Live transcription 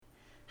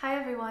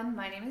everyone,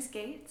 my name is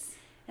Gates.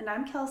 And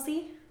I'm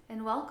Kelsey.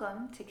 And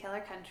welcome to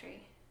Killer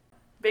Country.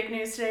 Big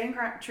news today in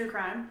true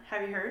crime.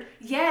 Have you heard?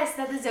 Yes,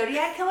 that the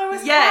Zodiac Killer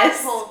was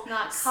Yes. caught. Well,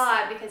 not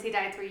caught because he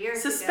died 3 years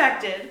ago.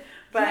 Suspected.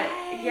 But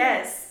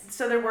yes.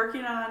 So they're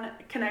working on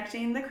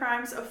connecting the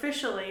crimes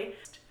officially.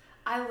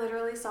 I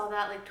literally saw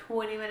that like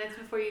 20 minutes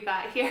before you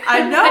got here. I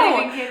know. I'm not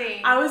even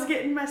kidding. I was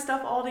getting my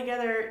stuff all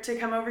together to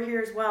come over here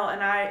as well.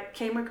 And I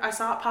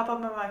saw it pop up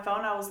on my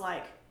phone. I was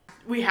like,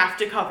 we have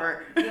to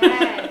cover.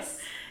 Yes.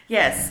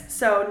 Yes.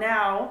 So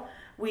now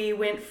we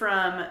went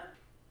from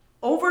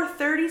over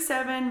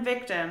 37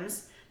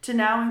 victims to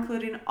now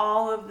including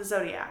all of the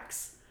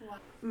Zodiacs. Wow.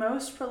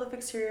 Most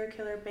prolific serial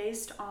killer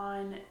based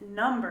on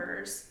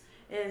numbers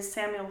is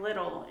Samuel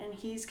Little, and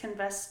he's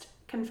confessed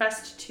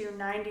to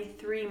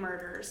 93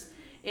 murders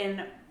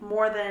in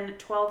more than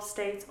 12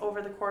 states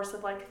over the course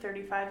of like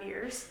 35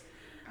 years.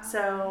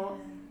 So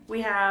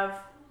we have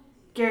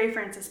Gary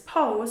Francis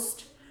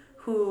Post,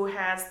 who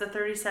has the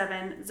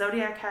 37.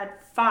 Zodiac had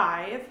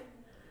 5.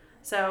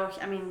 So,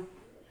 I mean,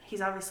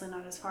 he's obviously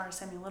not as far as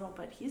Samuel Little,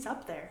 but he's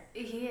up there.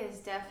 He is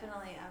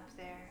definitely up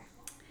there.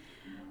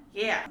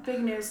 Yeah.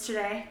 Big news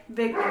today.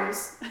 Big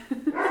news.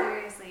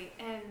 Seriously.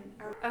 And,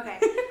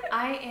 okay,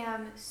 I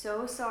am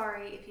so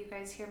sorry if you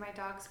guys hear my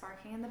dogs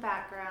barking in the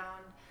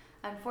background.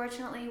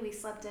 Unfortunately, we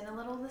slept in a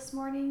little this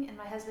morning, and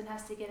my husband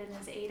has to get in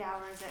his 8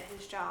 hours at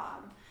his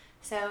job.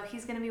 So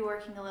he's going to be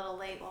working a little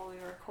late while we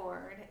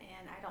record,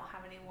 and I don't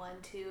have anyone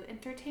to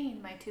entertain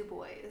my 2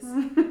 boys.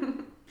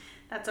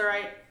 That's all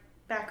right.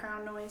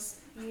 Background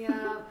noise.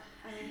 Yeah.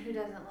 I mean, who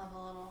doesn't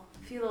love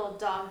a few little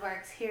dog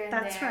barks here and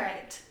That's there?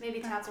 right. Maybe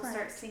Tap will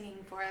start singing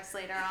for us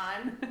later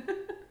on.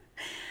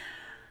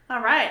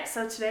 All right.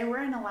 So today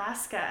we're in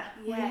Alaska.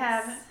 Yes. We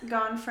have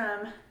gone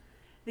from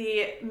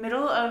the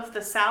middle of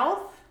the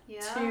South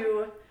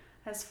to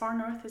as far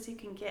north as you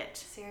can get.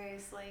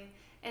 Seriously.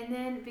 And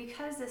then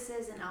because this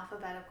is an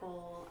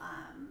alphabetical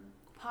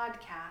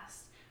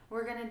podcast,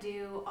 we're going to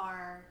do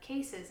our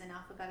cases in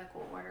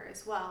alphabetical order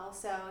as well.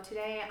 So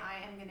today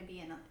I am going to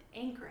be in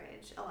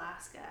Anchorage,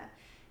 Alaska.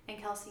 And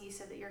Kelsey, you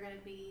said that you're going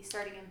to be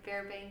starting in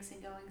Fairbanks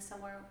and going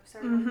somewhere.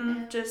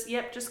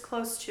 Just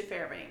close to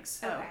Fairbanks.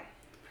 So. Okay,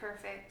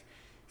 perfect.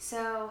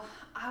 So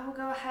I will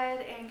go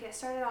ahead and get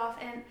started off.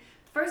 And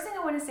first thing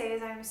I want to say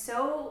is I'm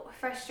so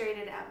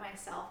frustrated at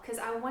myself because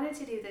I wanted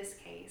to do this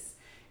case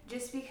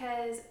just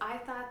because I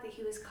thought that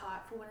he was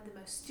caught for one of the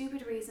most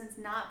stupid reasons,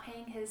 not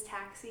paying his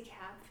taxi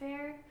cab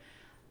fare,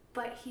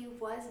 but he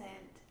wasn't.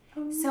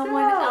 Oh,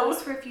 Someone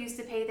else refused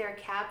to pay their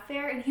cab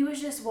fare, and he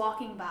was just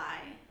walking by.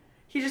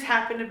 He just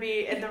happened to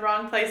be in the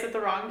wrong place at the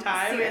wrong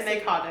time, Seriously. and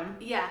they caught him.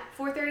 Yeah,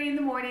 4:30 in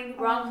the morning,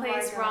 wrong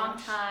place, wrong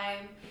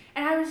time.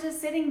 And I was just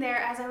sitting there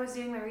as I was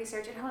doing my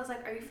research, and I was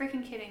like, are you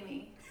freaking kidding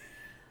me?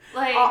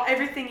 Like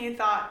everything you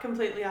thought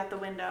completely out the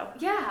window.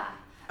 Yeah.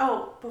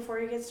 Oh, before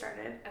you get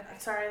started, okay.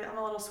 Sorry, I'm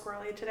a little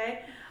squirrely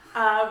today.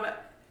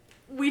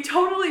 We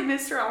totally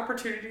missed our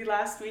opportunity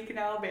last week in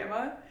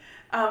Alabama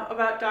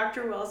about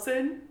Dr.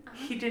 Wilson. Uh-huh.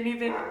 He didn't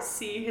even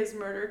see his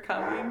murder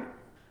coming.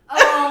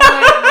 Oh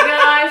my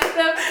gosh,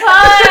 the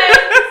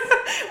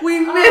puns! We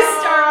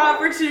missed our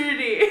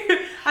opportunity.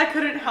 I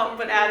couldn't help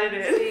but add it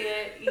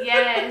in.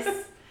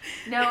 Yes.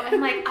 No,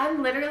 and like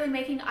I'm literally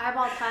making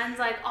eyeball puns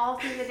like all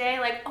through the day.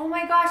 Like, oh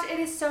my gosh, it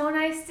is so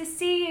nice to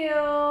see you.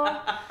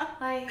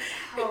 Like,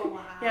 oh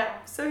wow. Yeah.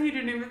 So he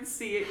didn't even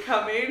see it He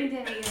coming.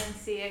 didn't even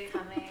see it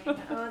coming.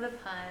 Oh, the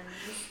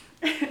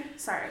puns.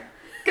 Sorry.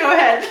 Go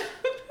ahead.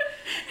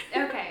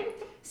 Okay,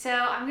 so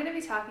I'm going to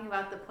be talking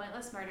about the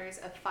pointless murders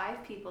of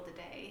 5 people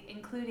today,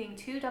 including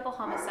 2 double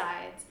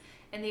homicides,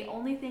 and the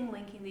only thing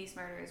linking these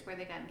murders were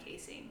the gun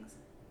casings.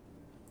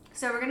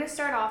 So we're going to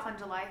start off on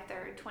July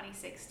 3rd,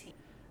 2016.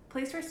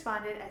 Police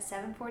responded at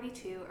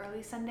 7:42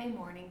 early Sunday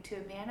morning to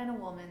a man and a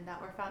woman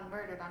that were found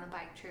murdered on a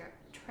bike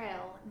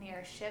trail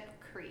near Ship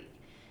Creek.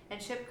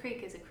 And Ship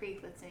Creek is a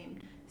creek that's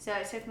named. So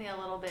it took me a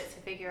little bit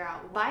to figure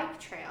out. Bike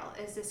trail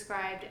is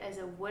described as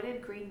a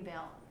wooded green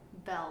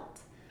belt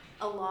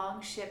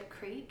along Ship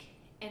Creek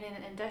in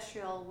an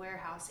industrial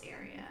warehouse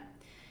area.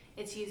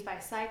 It's used by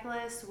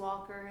cyclists,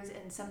 walkers,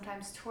 and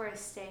sometimes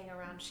tourists staying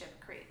around Ship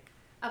Creek.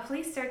 A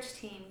police search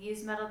team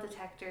used metal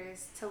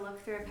detectors to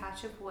look through a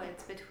patch of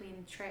woods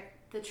between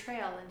the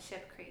trail and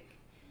Ship Creek.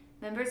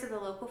 Members of the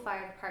local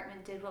fire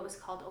department did what was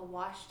called a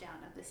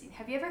washdown of the scene.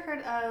 Have you ever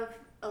heard of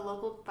a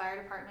local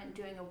fire department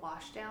doing a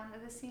washdown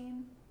of a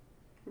scene?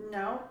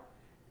 No.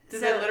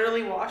 Did they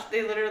literally wash?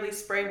 They literally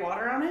spray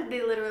water on it?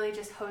 They literally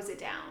just hose it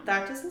down.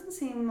 That doesn't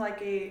seem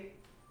like a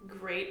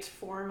great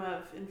form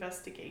of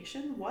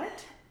investigation.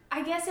 What?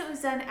 I guess it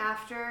was done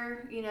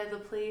after, the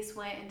police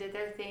went and did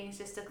their things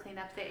just to clean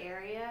up the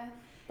area.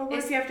 But what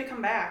if you have to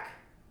come back?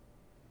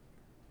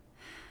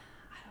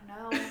 I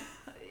don't know.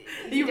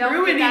 You're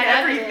ruining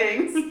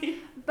everything.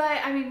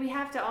 But, I mean, we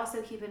have to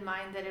also keep in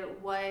mind that it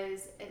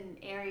was an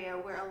area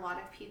where a lot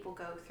of people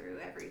go through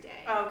every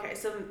day. Oh, okay,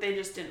 so they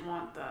just didn't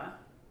want the...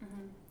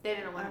 Mm-hmm. They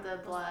didn't want the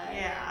blood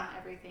and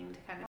everything to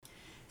kind of...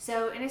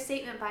 So, in a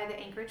statement by the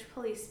Anchorage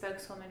police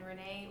spokeswoman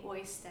Renee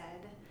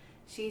Oisted,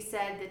 She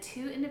said the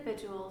 2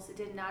 individuals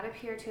did not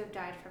appear to have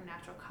died from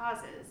natural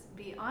causes.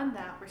 Beyond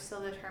that, we're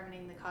still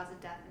determining the cause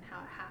of death and how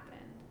it happened.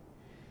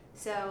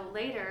 So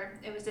later,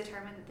 it was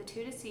determined that the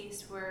 2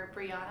 deceased were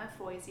Brianna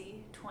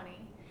Foisey,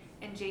 20,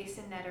 and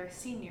Jason Netter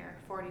Sr.,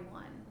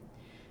 41.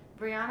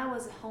 Brianna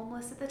was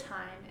homeless at the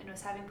time and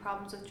was having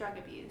problems with drug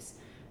abuse.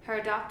 Her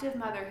adoptive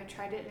mother had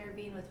tried to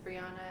intervene with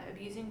Brianna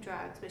abusing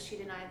drugs, but she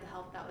denied the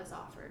help that was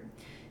offered.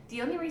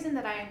 The only reason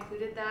that I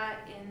included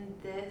that in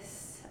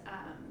this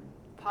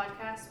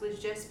podcast was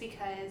just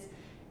because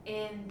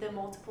in the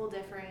multiple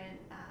different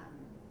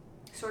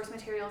source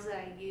materials that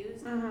I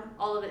used,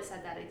 all of it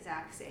said that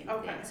exact same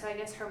thing. So I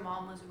guess her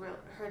mom was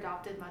her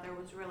adopted mother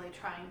was really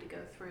trying to go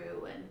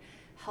through and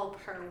help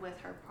her with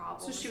her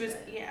problems. So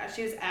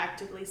she was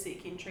actively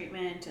seeking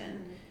treatment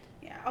and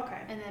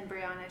And then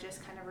Brianna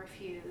just kind of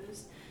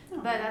refused.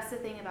 But that's the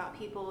thing about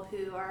people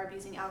who are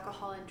abusing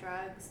alcohol and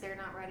drugs, they're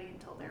not ready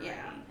until they're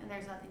ready, and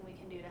there's nothing we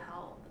can do to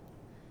help.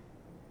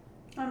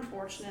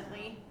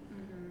 Unfortunately.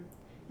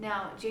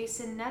 Now,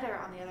 Jason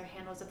Netter, on the other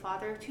hand, was a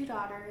father of 2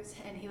 daughters,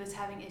 and he was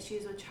having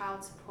issues with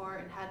child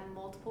support and had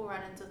multiple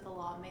run-ins with the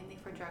law, mainly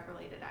for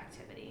drug-related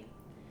activity.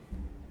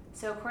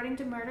 So according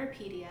to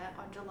Murderpedia,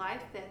 on July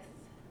 5th,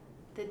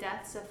 the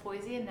deaths of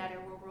Foisey and Netter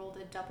were ruled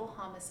a double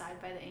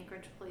homicide by the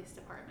Anchorage Police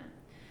Department.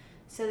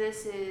 So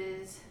this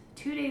is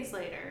 2 days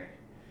later,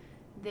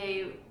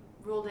 they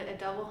ruled it a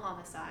double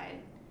homicide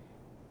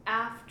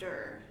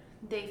after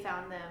they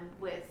found them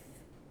with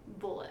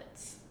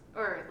bullets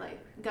or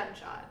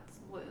gunshots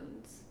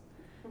wounds.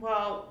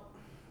 Well,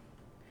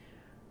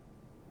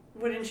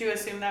 wouldn't you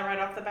assume that right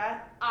off the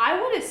bat?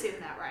 I would assume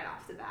that right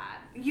off the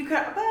bat. You could,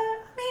 but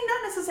I mean,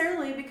 not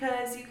necessarily,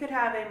 because you could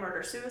have a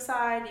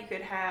murder-suicide. You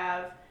could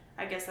have,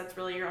 I guess that's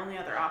really your only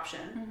other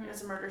option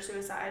is a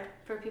murder-suicide.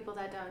 For people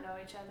that don't know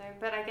each other.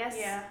 But I guess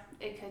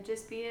it could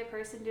just be a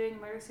person doing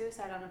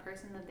murder-suicide on a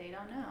person that they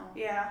don't know.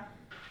 Yeah.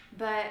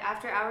 But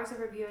after hours of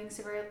reviewing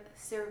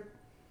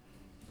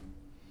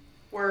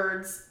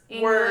Words.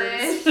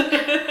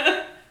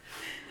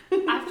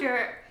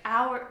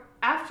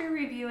 After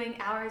reviewing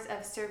hours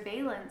of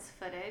surveillance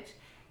footage,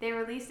 they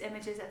released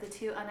images of the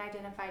 2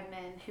 unidentified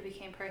men who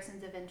became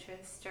persons of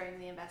interest during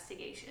the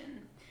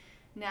investigation.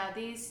 Now,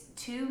 these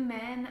 2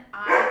 men,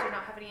 I do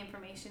not have any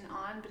information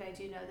on, but I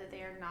do know that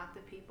they are not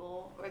the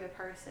people or the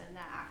person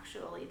that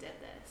actually did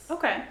this.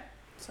 Okay.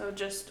 So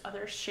just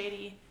other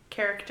shady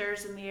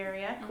characters in the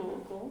area.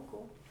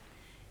 Cool.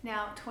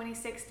 Now,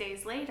 26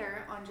 days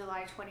later, on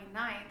July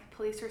 29th,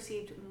 police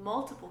received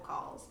multiple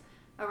calls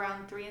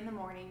around 3 in the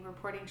morning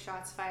reporting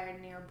shots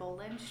fired near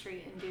Boleyn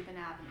Street and Dubin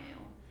Avenue.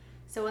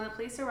 So when the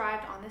police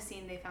arrived on the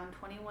scene, they found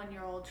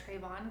 21-year-old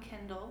Trayvon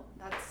Kendall,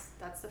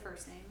 that's the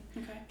first name.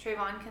 Okay.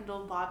 Trayvon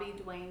Kendall Bobby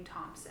Dwayne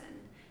Thompson,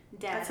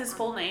 dead. That's his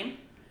full name?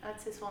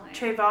 That's his full name.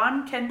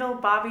 Trayvon Kendall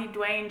Bobby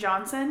Dwayne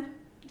Johnson?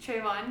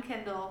 Trayvon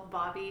Kendall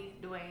Bobby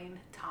Dwayne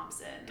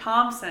Thompson.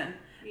 Thompson.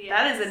 Yes.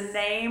 That is a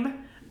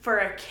name for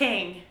a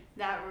king.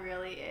 That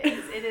really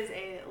is. It is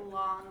a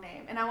long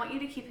name. And I want you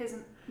to keep his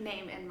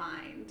name in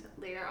mind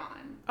later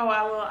on. Oh,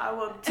 I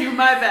will do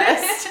my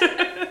best.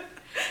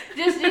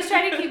 Just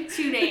try to keep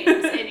 2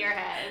 names in your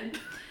head.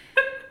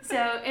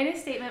 So, in a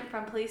statement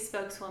from police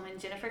spokeswoman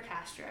Jennifer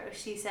Castro,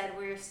 she said,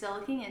 "We're still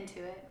looking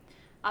into it.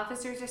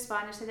 Officers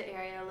responded to the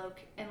area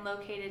and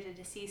located a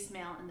deceased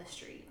male in the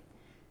street.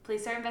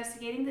 Police are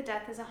investigating the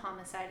death as a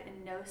homicide,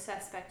 and no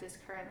suspect is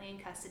currently in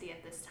custody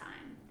at this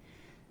time."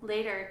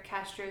 Later,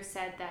 Castro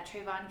said that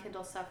Trayvon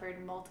Kendall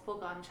suffered multiple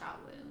gunshot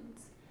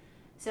wounds.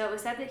 So it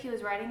was said that he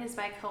was riding his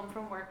bike home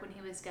from work when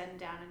he was gunned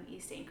down in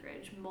East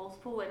Anchorage.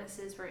 Multiple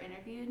witnesses were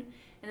interviewed,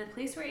 and the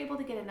police were able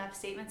to get enough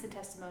statements and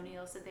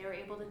testimonials that they were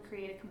able to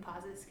create a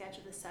composite sketch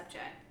of the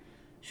subject.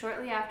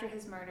 Shortly after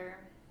his murder,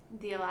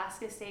 the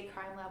Alaska State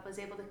Crime Lab was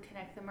able to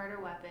connect the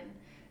murder weapon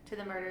to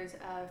the murders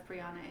of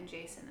Brianna and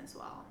Jason as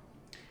well.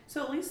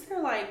 So at least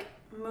they're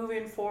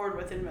moving forward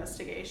with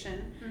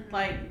investigation.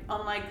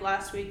 Unlike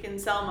last week in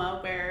Selma,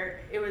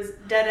 where it was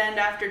dead end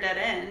after dead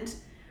end.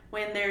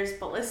 When there's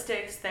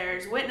ballistics,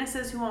 there's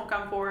witnesses who won't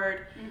come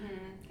forward.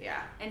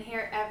 Yeah. And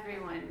here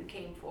everyone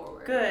came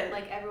forward. Good.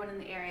 Everyone in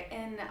the area.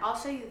 And I'll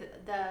show you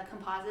the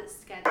composite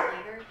sketch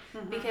later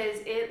because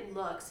it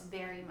looks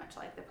very much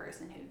like the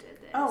person who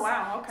did this. Oh,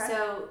 wow. Okay.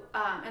 So,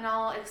 and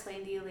I'll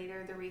explain to you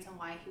later the reason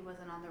why he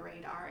wasn't on the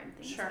radar and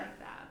things like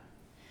that.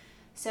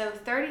 So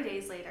 30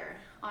 days later,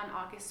 on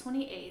August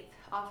 28th,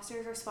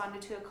 officers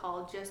responded to a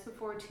call just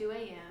before 2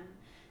 a.m.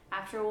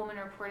 after a woman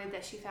reported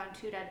that she found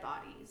 2 dead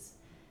bodies.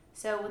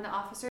 So when the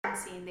officers were on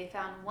scene, they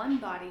found one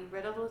body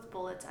riddled with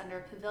bullets under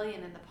a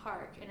pavilion in the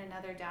park and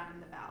another down in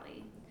the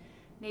valley.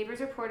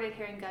 Neighbors reported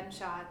hearing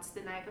gunshots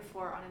the night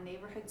before on a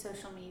neighborhood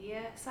social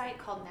media site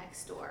called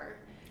Nextdoor.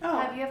 Oh,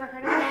 have you ever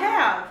heard of that? I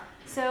have.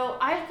 So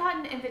I've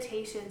gotten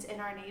invitations in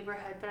our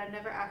neighborhood, but I've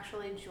never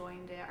actually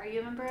joined it. Are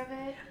you a member of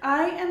it?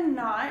 I am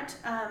not.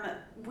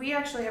 We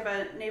actually have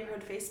a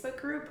neighborhood Facebook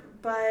group,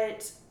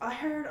 but I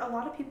heard a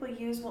lot of people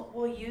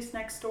will use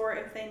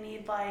Nextdoor if they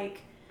need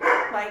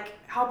like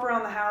help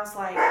around the house,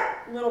 like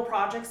little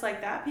projects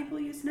like that people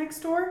use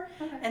Nextdoor.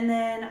 Okay. And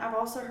then I've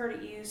also heard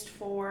it used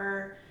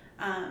for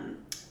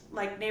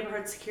like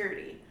neighborhood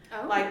security.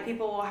 Oh. Like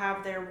people will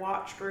have their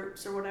watch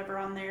groups or whatever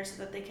on there so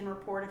that they can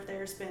report if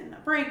there's been a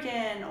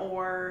break-in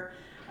or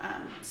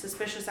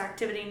suspicious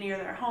activity near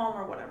their home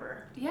or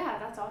whatever. Yeah,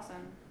 that's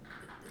awesome.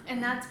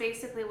 And that's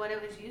basically what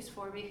it was used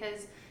for,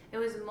 because it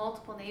was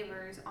multiple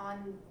neighbors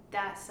on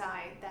that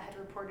side that had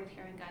reported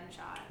hearing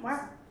gunshots.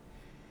 Wow.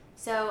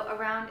 So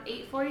around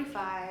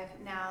 8:45,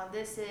 now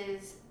this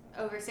is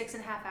over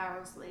 6.5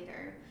 hours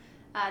later,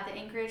 the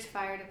Anchorage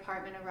Fire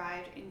Department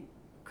arrived and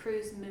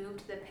crews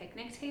moved the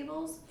picnic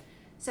tables.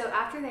 So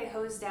after they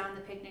hosed down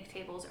the picnic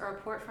tables, a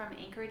report from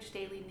Anchorage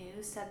Daily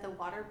News said the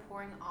water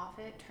pouring off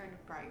it turned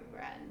bright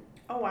red.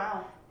 Oh,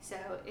 wow. So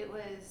it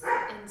was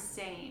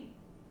insane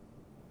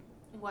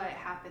what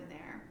happened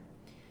there.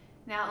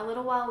 Now, a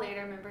little while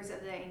later, members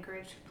of the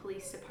Anchorage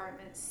Police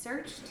Department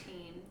search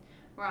team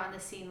were on the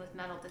scene with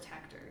metal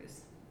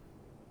detectors.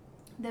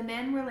 The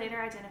men were later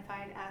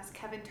identified as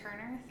Kevin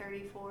Turner,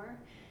 34,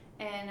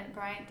 and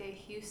Bryant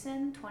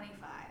DeHuson,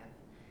 25.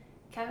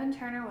 Kevin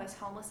Turner was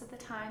homeless at the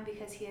time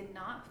because he had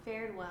not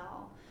fared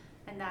well,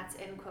 and that's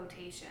in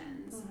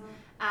quotations,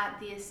 at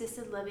the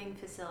assisted living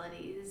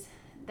facilities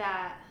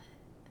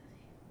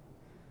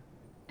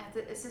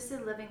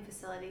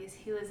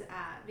he was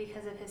at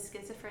because of his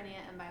schizophrenia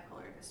and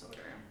bipolar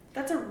disorder.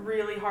 That's a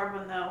really hard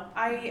one, though.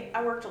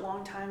 I worked a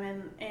long time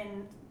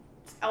in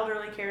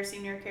elderly care,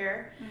 senior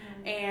care,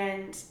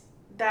 and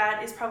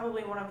that is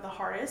probably one of the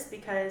hardest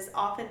because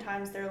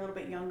oftentimes they're a little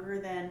bit younger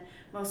than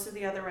most of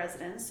the other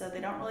residents, so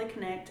they don't really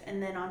connect.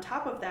 And then on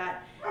top of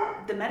that,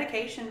 the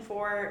medication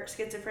for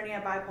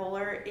schizophrenia,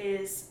 bipolar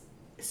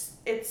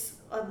it's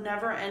a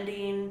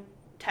never-ending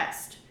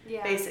test.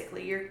 Yeah.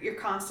 Basically, you're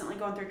constantly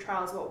going through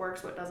trials, what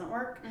works, what doesn't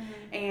work.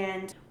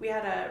 And we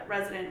had a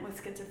resident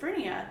with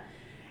schizophrenia,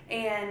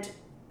 and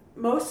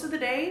most of the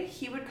day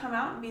he would come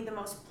out and be the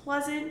most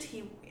pleasant.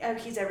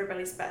 He's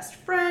everybody's best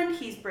friend.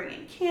 He's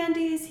bringing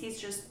candies.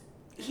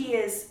 He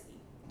is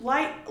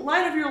light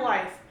of your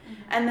life.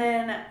 And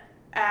then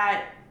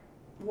at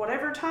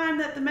whatever time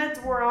that the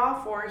meds wore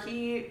off or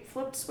he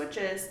flipped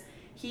switches,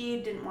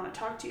 he didn't want to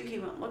talk to you. He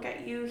wouldn't look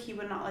at you. He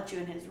would not let you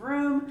in his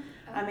room.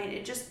 I mean,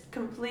 it just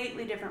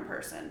completely different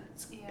person.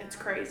 It's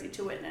crazy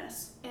to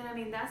witness. And I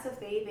mean, that's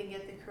if they even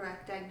get the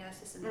correct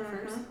diagnosis in the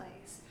first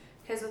place.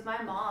 Because with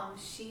my mom,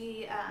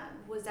 she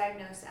was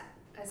diagnosed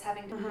as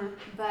having,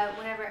 but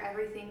whenever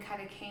everything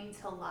kind of came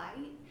to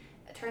light,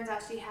 it turns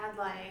out she had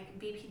like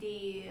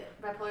BPD,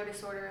 bipolar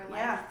disorder,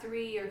 like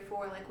 3 or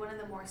 4, like one of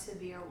the more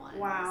severe ones.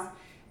 Wow.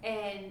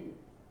 And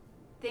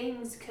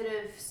things could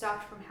have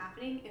stopped from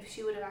happening if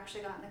she would have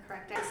actually gotten the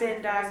correct diagnosis.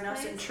 Been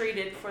diagnosed and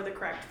treated for the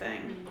correct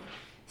thing.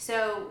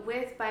 So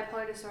with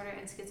bipolar disorder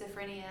and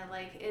schizophrenia,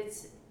 like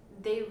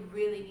they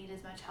really need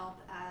as much help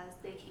as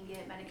they can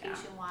get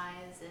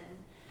medication-wise and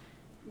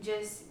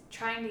just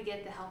trying to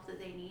get the help that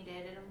they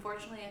needed. And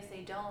unfortunately, if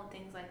they don't,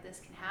 things like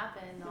this can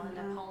happen. They'll end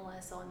up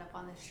homeless. They'll end up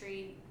on the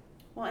street.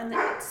 Well, and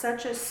it's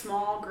such a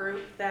small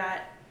group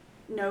that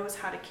knows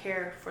how to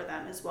care for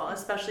them as well,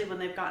 especially when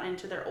they've gotten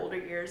into their older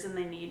years and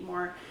they need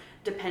more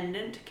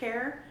dependent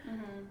care.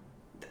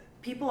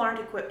 People aren't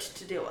equipped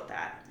to deal with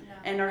that. No.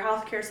 And our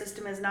healthcare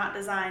system is not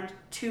designed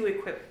to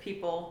equip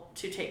people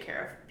to take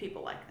care of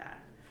people like that.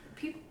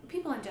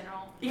 People in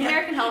general. Yeah.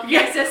 American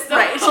healthcare system.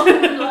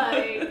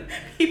 Right. Like,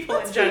 people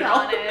in let's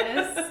general. be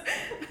honest.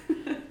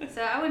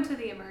 So I went to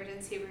the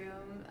emergency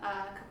room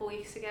a couple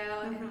weeks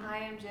ago, and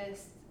I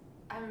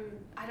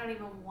don't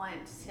even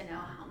want to know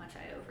how much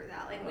I owe for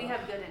that. Like, we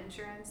have good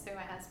insurance through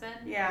my husband.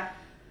 Yeah.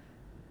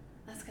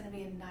 That's going to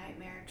be a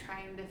nightmare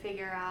trying to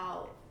figure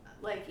out,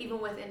 like, even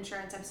with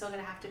insurance, I'm still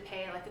going to have to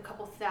pay like a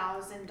couple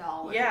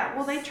 $1,000s. Yeah,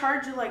 well, they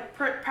charge you like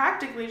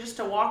practically just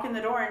to walk in the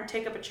door and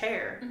take up a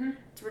chair.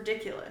 It's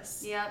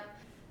ridiculous. Yep.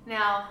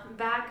 Now,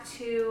 back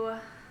to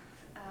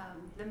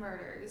the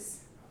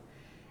murders.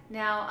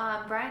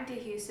 Now, Bryant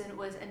DeHuson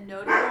was a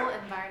notable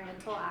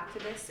environmental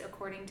activist,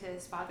 according to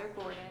his father,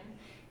 Gordon.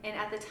 And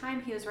at the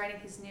time, he was riding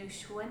his new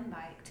Schwinn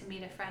bike to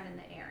meet a friend in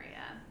the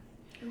area.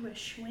 Ooh, a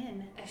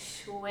Schwinn. A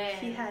Schwinn.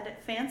 He had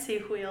fancy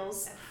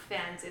wheels.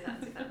 Fancy.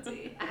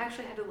 I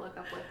actually had to look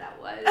up what that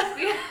was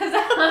because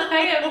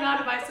I am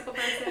not a bicycle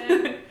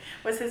person.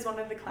 Was his one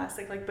of the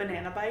classic, like,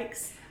 banana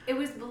bikes? It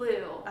was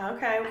blue.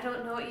 Okay. I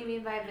don't know what you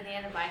mean by a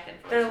banana bike,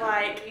 unfortunately.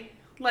 They're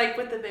like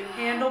with the big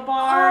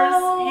handlebars.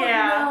 Oh,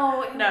 yeah.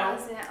 No, it No.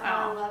 wasn't. Oh,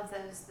 I love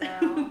those,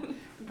 though.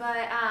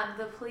 But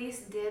the police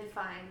did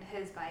find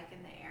his bike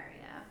in the area.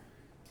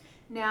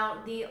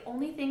 Now, the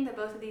only thing that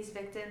both of these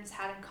victims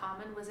had in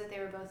common was that they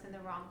were both in the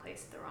wrong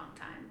place at the wrong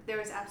time. There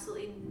was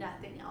absolutely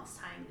nothing else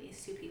tying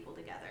these two people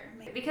together.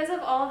 Because of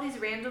all of these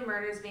random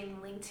murders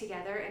being linked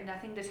together and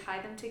nothing to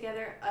tie them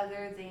together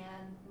other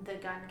than the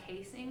gun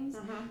casings,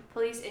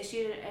 police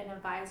issued an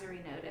advisory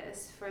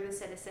notice for the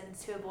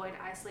citizens to avoid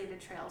isolated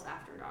trails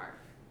after dark.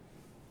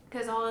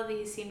 Because all of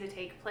these seem to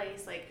take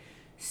place like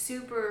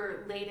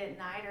super late at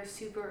night or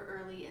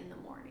super early in the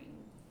morning.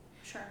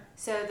 Sure.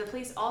 So the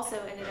police also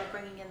ended up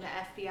bringing in the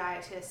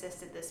FBI to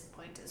assist at this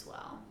point as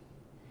well.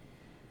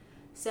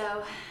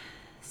 So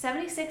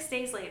 76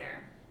 days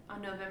later,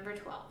 on November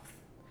 12th,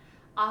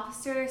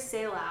 Officer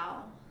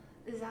Salau,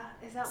 is that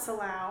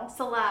Salau.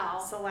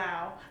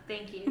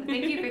 Thank you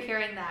for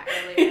hearing that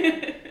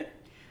earlier.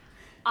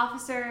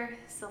 Officer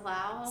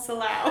Salau.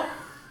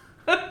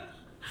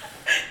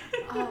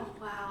 Oh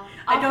wow.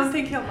 I don't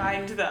think he'll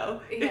mind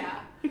though.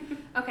 Yeah.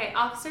 Okay,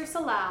 Officer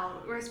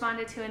Salau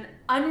responded to an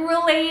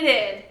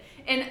unrelated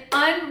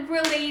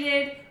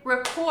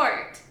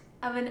report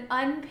of an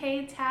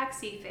unpaid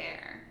taxi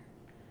fare.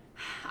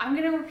 I'm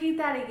gonna repeat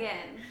that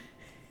again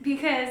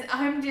because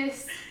I'm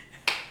just.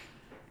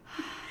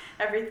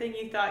 Everything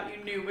you thought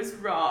you knew was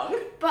wrong.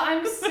 But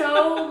I'm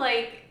so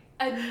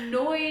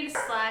annoyed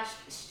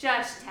 /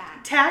 shush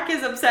Tack. Tack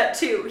is upset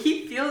too.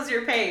 He feels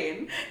your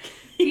pain.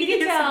 You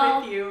can tell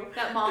with you.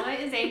 that Mama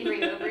is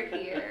angry over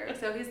here.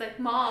 So he's like,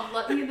 Mom,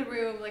 let me in the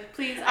room.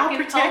 Please, I'll I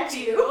can protect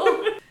help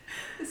you.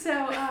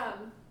 So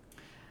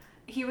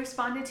he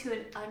responded to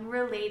an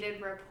unrelated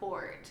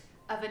report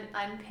of an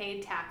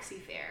unpaid taxi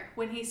fare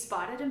when he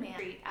spotted a man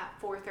at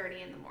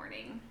 4:30 in the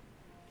morning.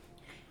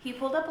 He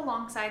pulled up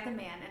alongside the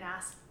man and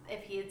asked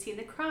if he had seen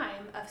the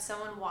crime of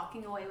someone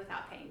walking away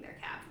without paying their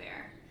cab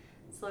fare.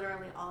 It's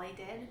literally all I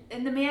did.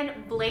 And the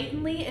man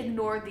blatantly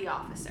ignored the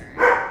officer.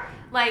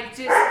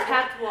 Just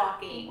kept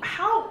walking.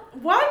 How?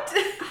 What?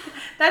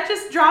 That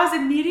just draws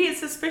immediate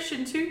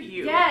suspicion to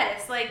you.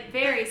 Yes,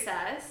 very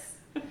sus.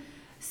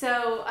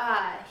 So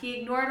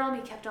he ignored him,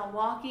 he kept on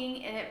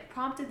walking, and it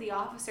prompted the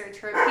officer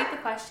to repeat the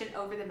question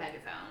over the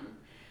megaphone.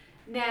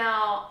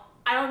 Now,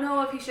 I don't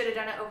know if he should have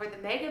done it over the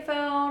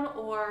megaphone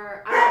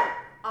or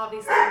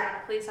obviously I'm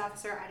not a police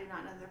officer. I do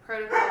not know the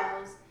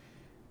protocols.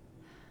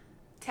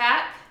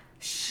 Tap.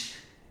 Shh.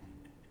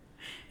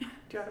 Do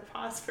you want to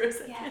pause for a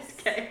second? Yes.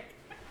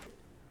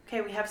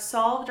 Okay, we have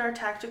solved our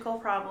tactical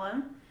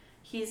problem.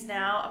 He's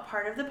now a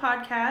part of the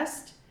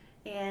podcast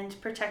and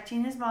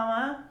protecting his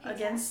mama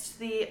against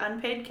the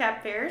unpaid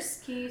cab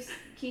fares. Can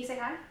you say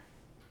hi?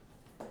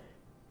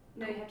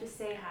 No, you have to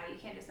say hi. You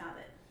can't just nod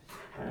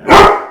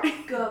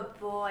it. Good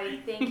boy.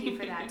 Thank you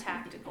for that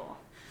tactical.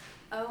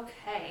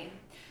 Okay.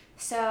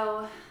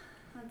 So,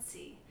 let's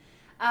see.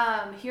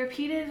 He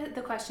repeated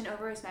the question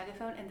over his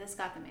megaphone, and this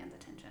got the man's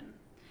attention.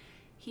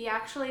 He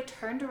actually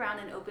turned around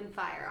and opened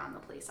fire on the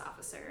police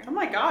officer. Oh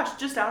my gosh,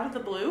 just out of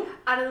the blue?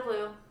 Out of the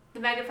blue. The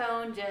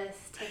megaphone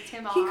just ticked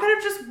him off. He could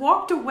have just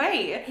walked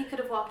away. He could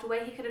have walked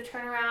away. He could have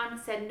turned around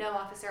and said, "No,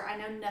 officer, I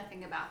know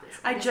nothing about this.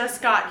 I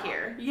just got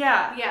here."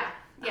 Yeah.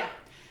 Yeah.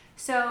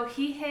 So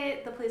he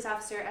hit the police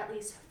officer at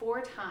least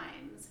 4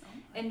 times,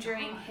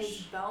 injuring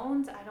his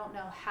bones. I don't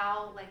know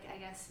how, I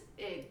guess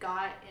it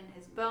got in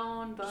his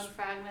bone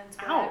fragments,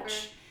 whatever.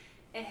 Ouch.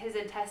 In his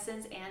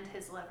intestines and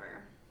his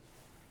liver.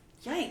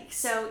 Yikes.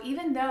 So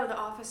even though the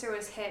officer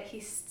was hit, he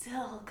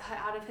still got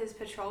out of his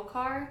patrol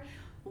car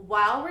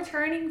while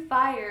returning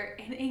fire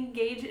and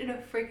engaged in a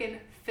freaking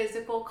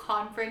physical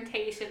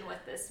confrontation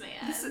with this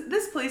man.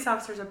 This police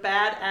officer's a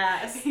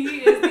badass.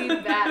 He is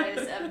the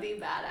baddest of the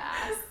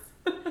badass.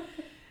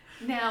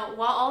 Now,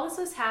 while all this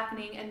was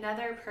happening,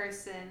 another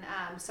person,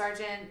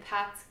 Sergeant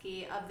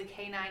Patsky of the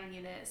K9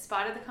 unit,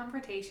 spotted the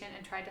confrontation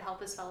and tried to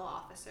help his fellow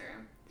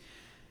officer.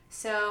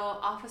 So,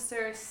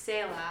 Officer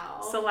Salau.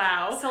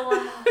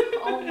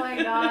 Oh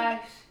my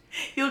gosh.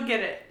 You'll get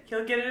it.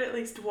 You'll get it at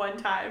least one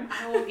time.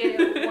 I will get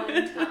it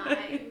one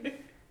time.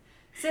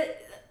 So,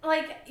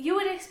 you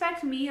would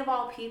expect me, of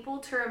all people,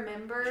 to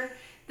remember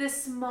the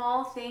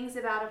small things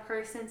about a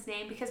person's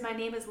name because my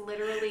name is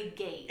literally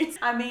Gates.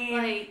 I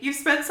mean, you've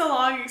spent so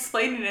long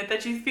explaining it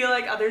that you feel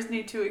like others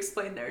need to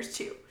explain theirs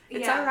too.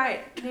 It's all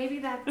right. Maybe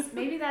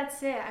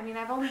that's it. I mean,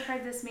 I've only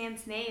heard this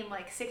man's name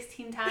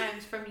 16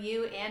 times from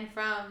you and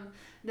from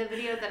the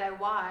video that I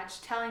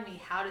watched telling me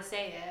how to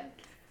say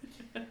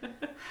it.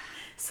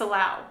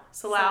 Salau.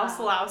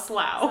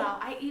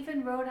 I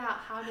even wrote out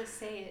how to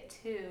say it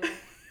too.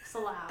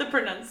 Salau. The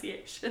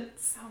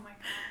pronunciations. Oh my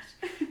gosh.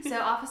 So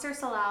Officer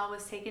Salau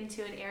was taken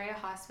to an area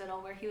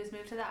hospital where he was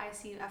moved to the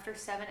ICU after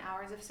 7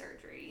 hours of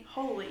surgery.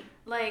 Holy.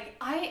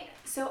 I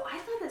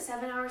thought that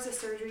 7 hours of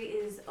surgery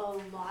is a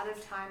lot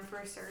of time for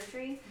a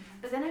surgery,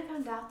 but then I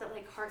found out that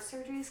heart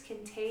surgeries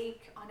can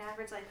take on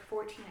average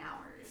 14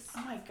 hours.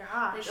 Oh my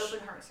gosh.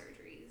 Open heart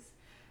surgeries.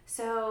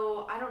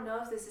 So I don't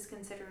know if this is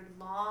considered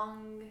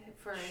long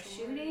for a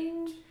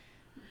shooting.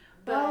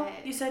 But well,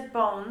 you said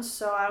bones,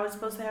 so I was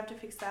supposed to have to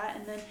fix that.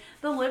 And then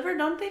the liver,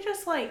 don't they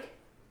just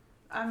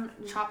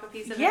chop a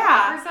piece of it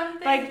off or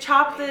something?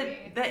 Chop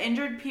the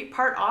injured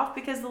part off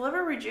because the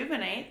liver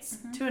rejuvenates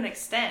to an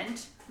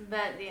extent.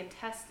 But the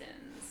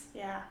intestines.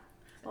 Yeah.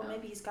 Well,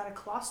 maybe he's got a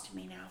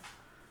colostomy now.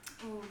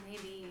 Oh,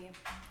 maybe.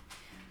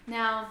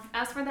 Now,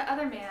 as for the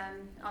other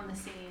man on the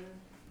scene,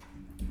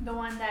 the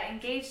one that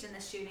engaged in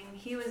the shooting,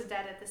 he was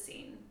dead at the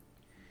scene.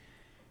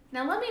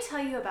 Now, let me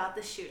tell you about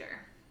the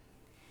shooter.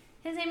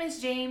 His name is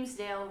James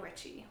Dale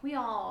Ritchie. We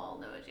all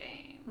know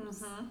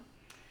James. Mm-hmm.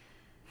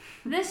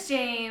 This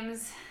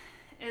James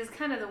is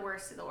kind of the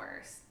worst of the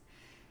worst.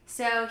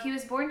 So he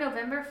was born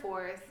November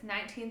 4th,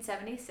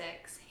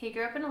 1976. He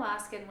grew up in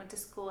Alaska and went to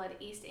school at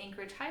East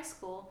Anchorage High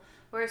School,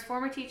 where his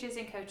former teachers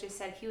and coaches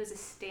said he was a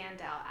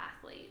standout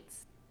athlete.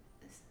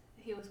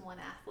 He was one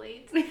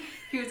athlete.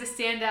 He was a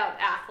standout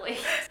athlete.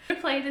 He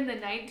played in the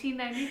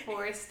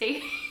 1994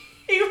 state.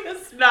 He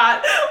was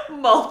not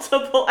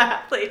multiple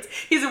athletes.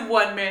 He's a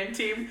one-man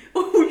team.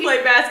 When we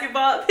play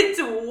basketball,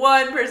 it's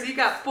one person. You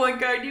got point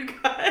guard, you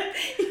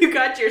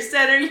got your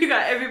center, you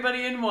got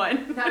everybody in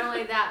one. Not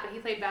only that, but he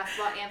played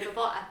basketball and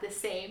football at the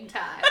same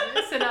time.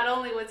 So not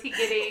only was he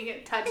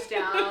getting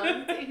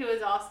touchdowns, he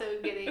was also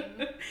getting...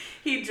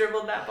 He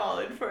dribbled that ball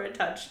in for a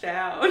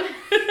touchdown.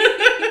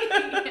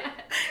 Yeah.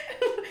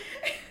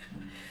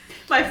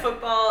 My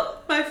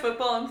football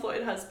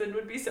employed husband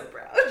would be so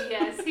proud.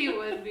 Yes, he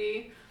would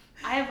be.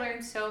 I have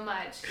learned so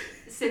much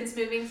since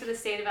moving to the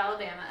state of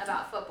Alabama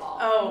about football.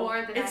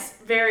 More than it's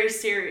very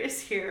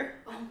serious here.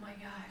 Oh my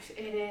gosh,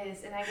 it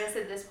is. And I guess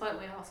at this point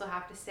we also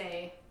have to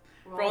say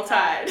Roll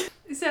Tide.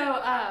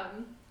 So,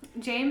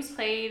 James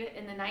played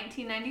in the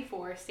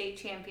 1994 state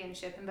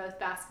championship in both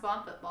basketball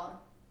and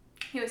football.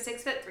 He was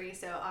 6'3",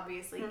 so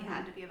obviously he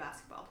had to be a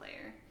basketball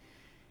player.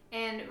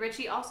 And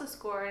Richie also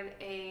scored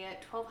a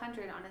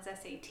 1200 on his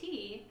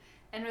SAT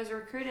and was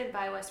recruited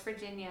by West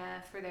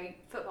Virginia for their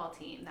football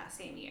team that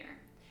same year.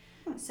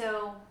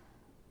 So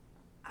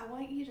I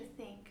want you to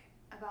think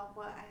about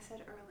what I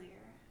said earlier.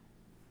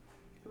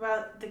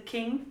 About the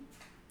king?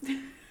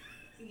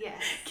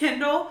 Yes.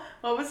 Kendall?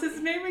 What was his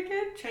name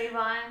again?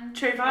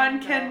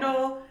 Trayvon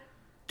Kendall,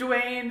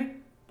 Dwayne.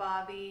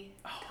 Bobby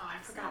Thompson. I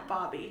forgot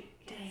Bobby.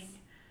 Yes. Dang.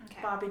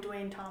 Okay. Bobby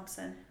Dwayne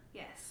Thompson.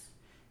 Yes.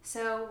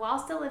 So while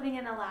still living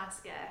in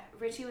Alaska,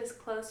 Richie was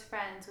close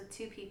friends with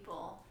two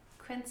people,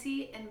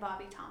 Quincy and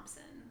Bobby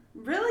Thompson.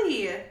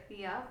 Really?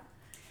 Yep.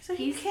 So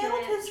he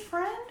killed his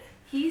friend?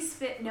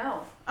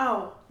 No.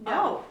 Oh. No.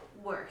 Oh.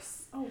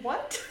 Worse. Oh,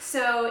 what?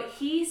 So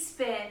he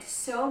spent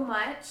so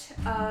much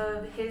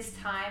of his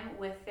time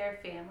with their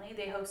family.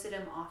 They hosted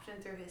him often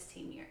through his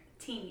teen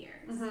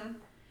years. Mm-hmm.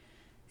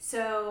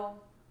 So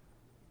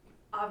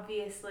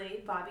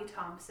obviously Bobby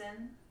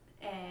Thompson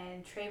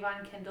and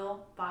Trayvon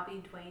Kendall,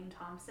 Bobby Dwayne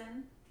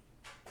Thompson,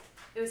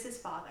 it was his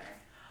father.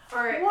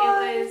 Or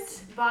what? It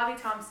was Bobby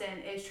Thompson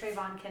is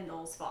Trayvon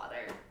Kendall's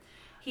father.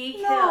 He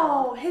killed...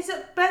 No, his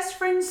best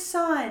friend's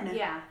son.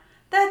 Yeah.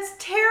 That's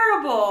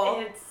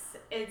terrible.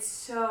 It's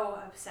so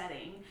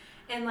upsetting.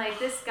 And like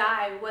this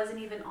guy wasn't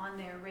even on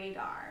their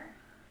radar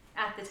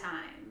at the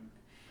time.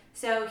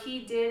 So he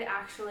did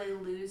actually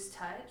lose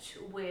touch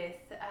with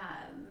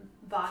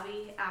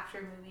Bobby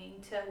after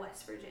moving to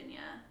West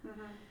Virginia.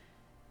 Mm-hmm.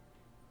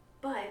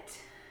 But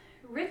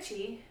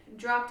Richie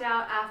dropped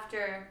out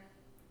after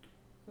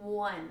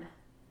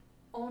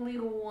only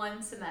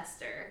one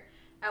semester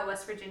at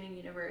West Virginia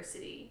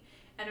University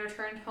and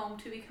returned home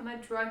to become a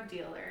drug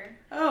dealer.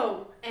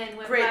 Oh, and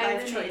went great by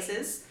life the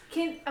choices.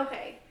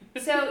 Okay,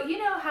 so you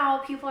know how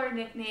people are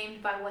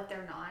nicknamed by what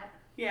they're not?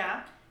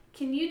 Yeah.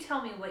 Can you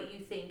tell me what you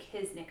think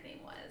his nickname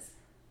was?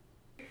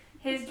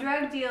 His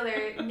drug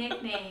dealer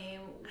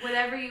nickname,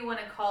 whatever you want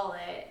to call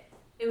it,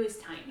 it was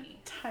Tiny.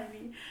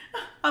 Tiny.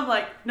 I'm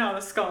like, not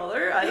a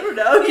scholar. I don't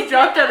know. He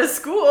dropped out of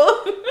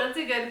school. That's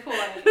a good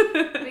point.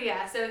 But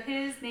yeah, so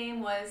his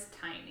name was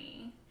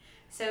Tiny.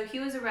 So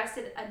he was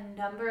arrested a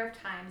number of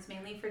times,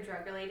 mainly for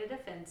drug-related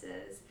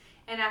offenses.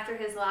 And after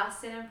his last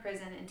stint in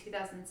prison in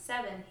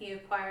 2007, he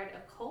acquired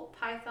a Colt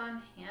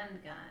Python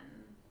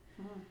handgun.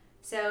 Mm.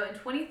 So in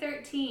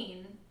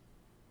 2013,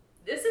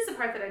 this is the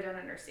part that I don't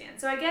understand.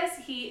 So I guess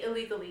he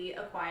illegally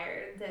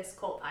acquired this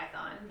Colt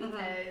Python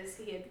because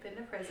he had been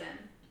to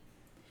prison.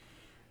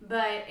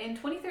 But in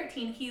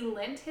 2013, he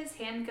lent his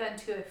handgun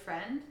to a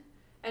friend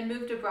and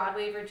moved to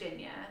Broadway,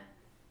 Virginia.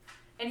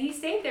 And he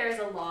stayed there as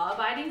a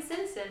law-abiding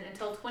citizen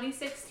until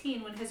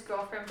 2016 when his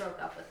girlfriend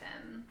broke up with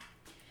him.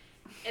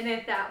 And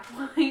at that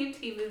point,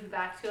 he moved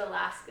back to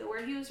Alaska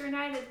where he was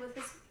reunited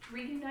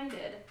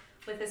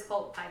with his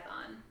Colt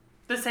Python.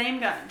 The same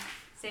gun.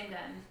 Same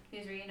gun. He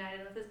was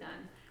reunited with his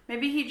gun.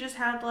 Maybe he just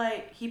had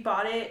he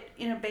bought it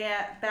in a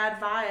bad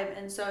vibe,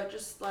 and so it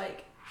just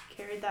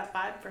carried that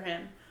vibe for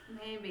him.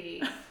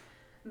 Maybe.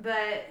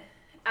 But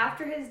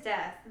after his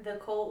death, the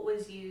Colt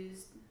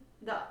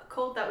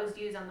that was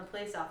used on the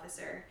police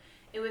officer,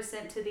 it was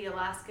sent to the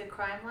Alaska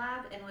Crime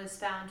Lab and was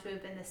found to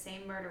have been the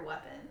same murder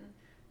weapon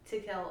to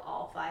kill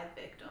all 5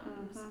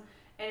 victims. Mm-hmm.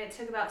 And it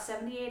took about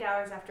 78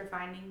 hours after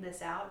finding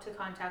this out to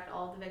contact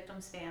all the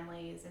victims'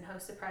 families and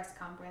host a press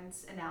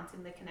conference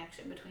announcing the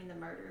connection between the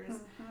murders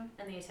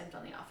and the attempt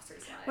on the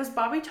officer's life. Was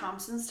Bobby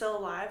Thompson still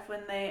alive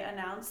when they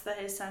announced that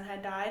his son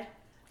had died?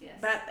 Yes.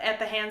 But at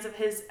the hands of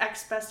his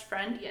ex-best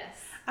friend? Yes.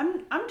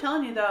 I'm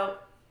telling you though,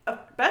 a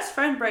best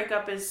friend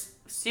breakup is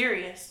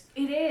serious.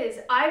 It is.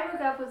 I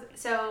broke up with...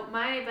 So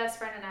my best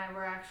friend and I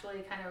were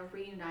actually kind of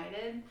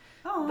reunited.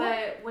 Oh.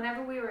 But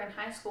whenever we were in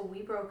high school,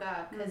 we broke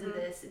up because of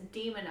this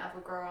demon of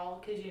a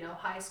girl. Because,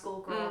 high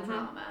school girl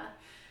drama.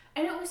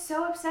 And it was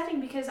so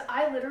upsetting because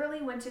I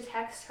literally went to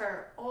text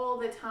her all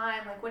the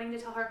time. Wanting to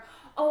tell her,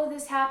 oh,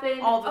 this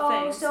happened. All the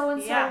things.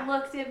 So-and-so Yeah.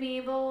 looked at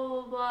me, blah,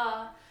 blah,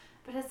 blah.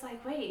 But it's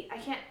like, wait, I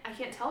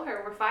can't tell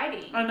her we're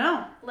fighting. I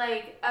know.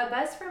 Like, a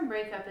best friend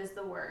breakup is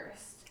the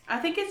worst. I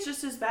think it's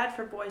just as bad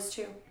for boys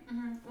too.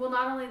 Mm-hmm. Well,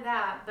 not only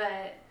that,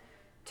 but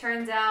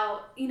turns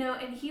out,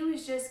 and he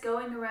was just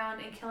going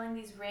around and killing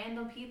these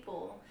random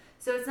people.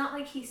 So it's not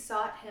like he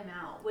sought him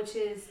out, which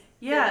is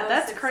the most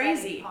that's exciting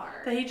crazy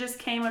part. that he just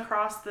came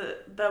across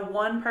the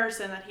one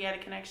person that he had a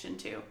connection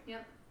to.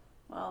 Yep.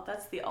 Well,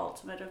 that's the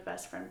ultimate of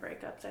best friend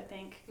breakups, I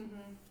think.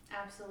 Mm-hmm.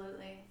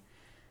 Absolutely.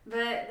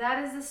 But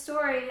that is the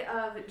story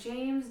of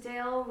James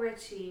Dale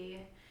Ritchie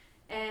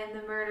and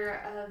the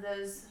murder of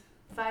those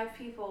 5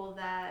 people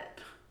that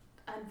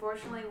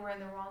unfortunately were in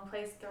the wrong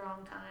place at the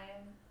wrong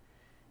time.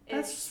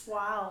 That's just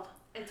wild.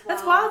 It's wild.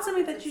 That's wild to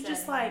me that It's you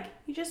just upsetting.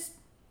 you just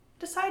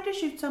decide to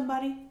shoot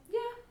somebody. Yeah,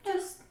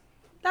 just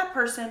that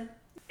person.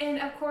 And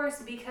of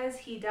course, because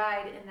he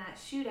died in that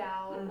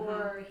shootout, Mm-hmm.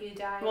 or he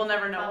died We'll in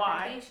never a know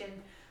why.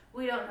 confrontation,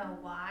 we don't know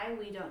why,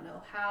 we don't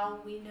know how,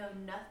 we know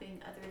nothing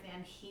other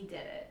than he did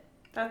it.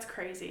 That's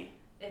crazy.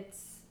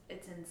 It's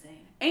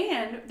insane.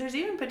 And there's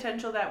even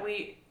potential that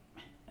we're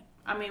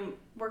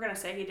going to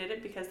say he did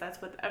it because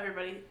that's what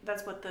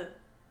the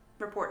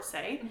reports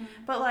say. Mm-hmm.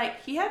 But,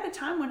 he had a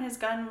time when his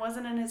gun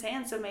wasn't in his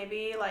hand, so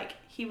maybe,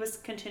 he was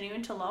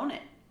continuing to loan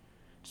it.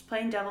 Just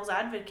playing devil's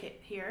advocate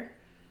here.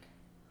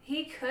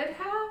 He could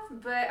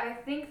have, but I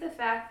think the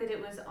fact that it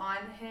was on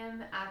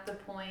him at the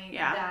point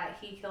that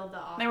he killed the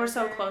officer. They were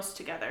so close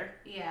together.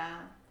 Yeah.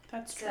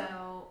 That's true.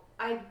 So,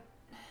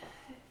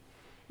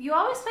 you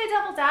always play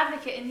devil's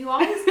advocate, and you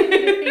always give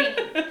me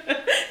the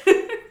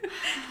thing.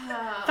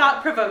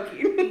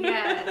 Thought-provoking.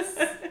 Yes.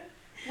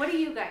 What do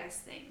you guys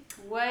think?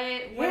 What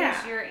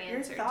is your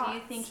answer? Your do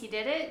you think he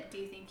did it? Do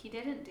you think he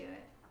didn't do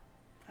it?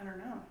 I don't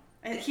know.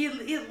 He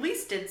at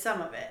least did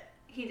some of it.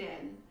 He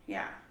did.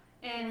 Yeah.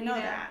 And we know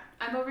that.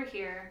 I'm over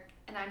here,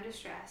 and I'm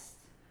distressed.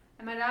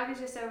 And my dog is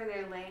just over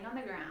there laying on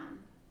the ground,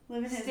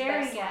 Living his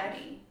staring best at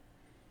life. me.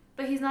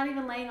 But he's not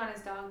even laying on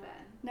his dog bed.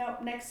 No,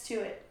 next to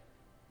it.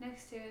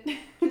 Next to it.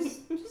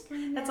 Just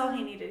laying That's down. all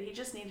he needed. He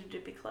just needed to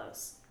be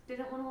close.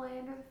 Didn't want to lay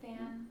under the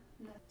fan.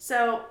 No.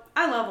 So,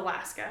 I love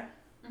Alaska.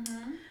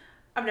 Mm-hmm.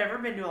 I've never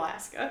been to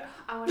Alaska.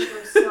 I want to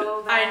go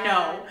so bad. I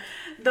know.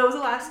 Those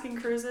Alaskan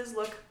cruises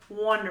look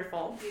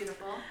wonderful.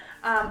 Beautiful.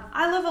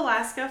 I love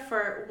Alaska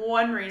for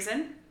one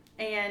reason,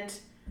 and,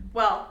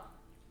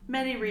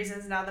 many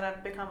reasons now that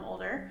I've become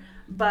older,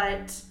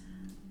 but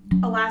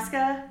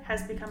Alaska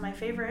has become my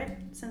favorite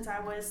since I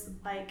was,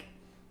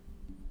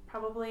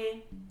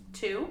 probably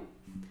 2.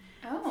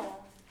 Oh.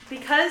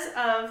 Because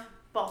of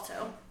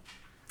Balto.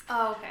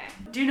 Oh, okay.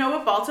 Do you know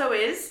what Balto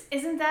is?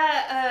 Isn't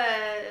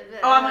that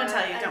I'm going to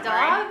tell you, a don't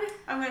dog? worry.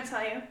 I'm going to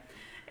tell you.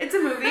 It's a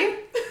movie.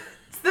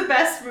 It's the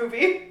best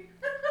movie.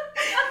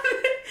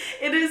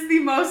 It is the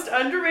most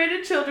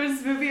underrated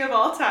children's movie of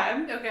all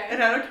time. Okay.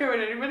 And I don't care what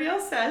anybody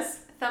else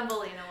says.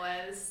 Thumbelina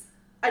was.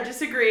 I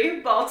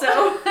disagree. Balto.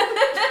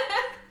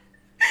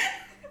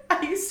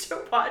 I used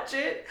to watch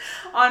it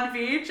on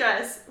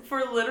VHS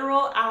for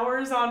literal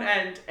hours on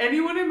end.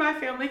 Anyone in my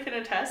family can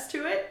attest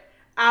to it.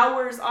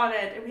 Hours on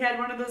end. And we had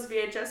one of those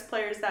VHS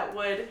players that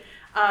would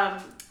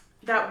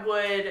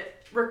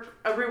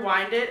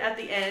rewind it at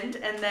the end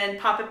and then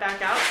pop it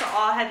back out. So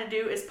all I had to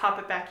do is pop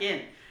it back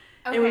in.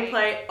 Okay. It would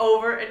play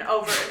over and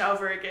over and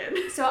over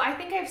again. So I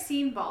think I've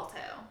seen Balto,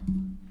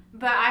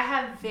 but I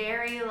have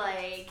very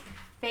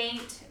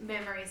faint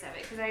memories of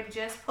it because I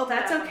just. Well,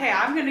 that's okay.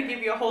 I'm going to give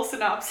you a whole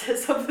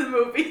synopsis of the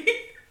movie.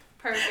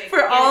 Perfect.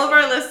 For all of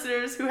our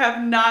listeners who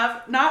have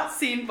not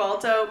seen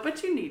Balto,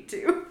 but you need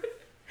to.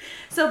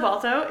 So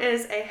Balto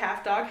is a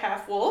half dog,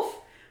 half wolf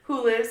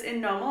who lives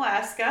in Nome,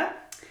 Alaska.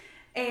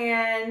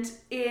 And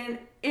in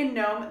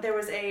Nome, there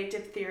was a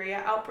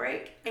diphtheria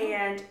outbreak,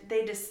 and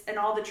and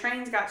all the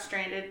trains got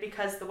stranded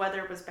because the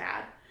weather was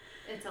bad.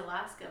 It's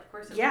Alaska, of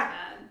course. It was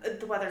bad.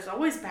 The weather's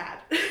always bad.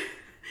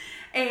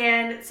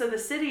 And so the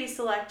city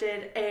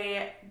selected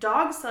a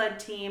dog sled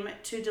team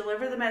to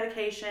deliver the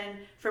medication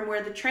from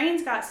where the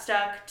trains got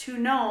stuck to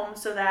Nome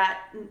so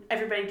that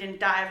everybody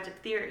didn't die of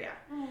diphtheria.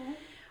 Aww.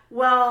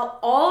 Well,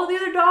 all of the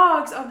other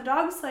dogs on the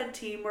dog sled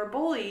team were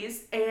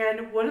bullies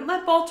and wouldn't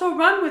let Balto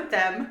run with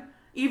them.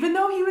 Even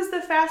though he was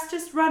the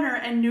fastest runner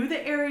and knew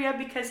the area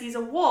because he's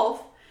a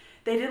wolf,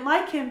 they didn't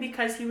like him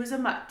because he was a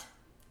mutt.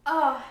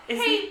 Oh,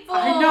 hateful.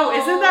 I know,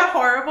 isn't that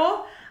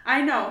horrible?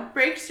 I know,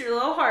 breaks your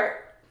little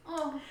heart.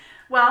 Oh.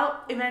 Well,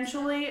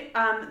 eventually,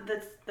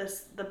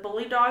 the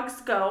bully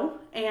dogs go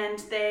and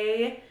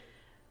they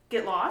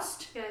get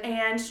lost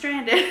and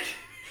stranded.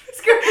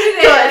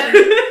 Good.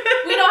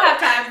 We don't have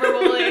time for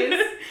bullies.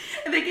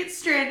 And they get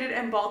stranded,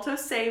 and Balto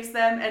saves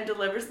them and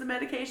delivers the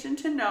medication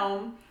to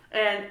Nome,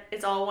 and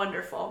it's all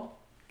wonderful.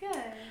 Good.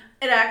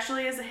 It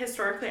actually is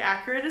historically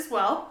accurate as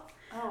well,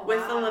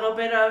 with a little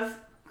bit of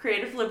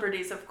creative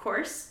liberties, of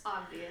course.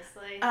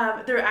 Obviously.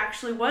 There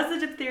actually was a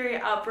diphtheria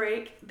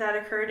outbreak that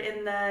occurred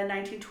in the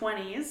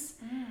 1920s,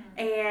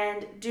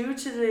 and due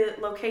to the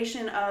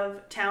location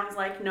of towns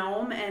like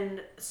Nome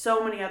and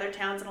so many other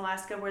towns in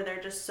Alaska where they're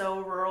just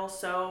so rural,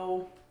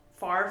 so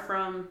far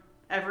from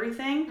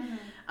everything,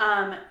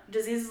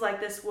 diseases like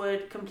this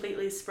would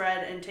completely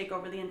spread and take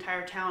over the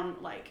entire town,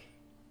 like,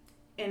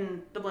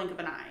 in the blink of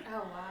an eye. Oh,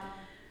 wow.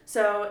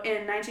 So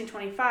in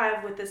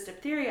 1925, with this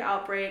diphtheria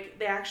outbreak,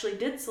 they actually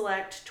did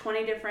select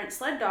 20 different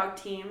sled dog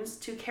teams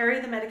to carry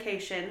the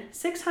medication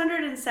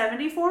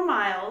 674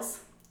 miles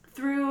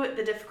through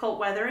the difficult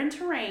weather and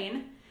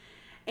terrain,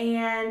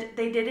 and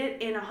they did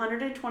it in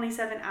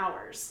 127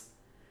 hours.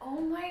 Oh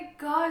my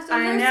gosh, those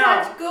I are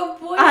know. such good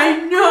boys. I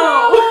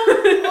know.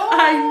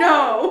 I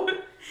know.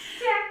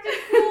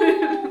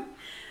 Tactical.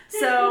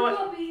 So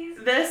puppies.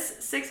 this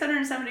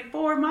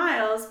 674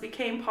 miles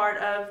became part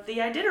of the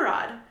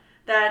Iditarod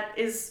that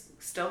is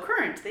still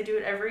current. They do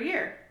it every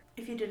year.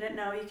 If you didn't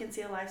know, you can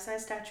see a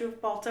life-size statue of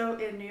Balto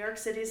in New York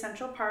City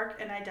Central Park,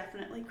 and I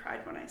definitely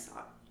cried when I saw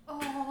it.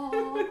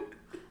 Oh,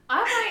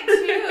 I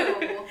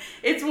might too.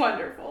 It's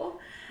wonderful.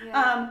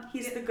 Yeah.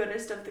 He's the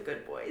goodest of the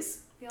good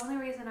boys. The only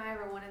reason I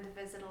ever wanted to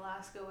visit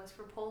Alaska was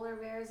for polar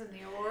bears and the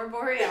Aurora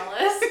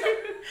Borealis.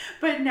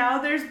 But now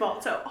there's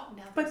Balto. Oh,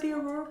 Now but the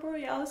Aurora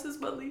Borealis is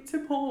what leads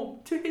him home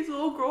to his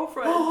little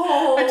girlfriend.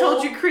 Oh. I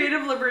told you,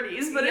 creative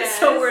liberties, but it's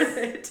so worth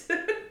it.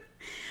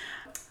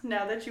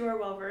 Now that you are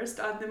well versed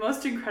on the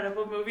most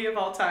incredible movie of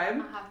all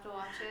time. I'll have to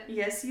watch it.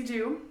 Yes, you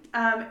do.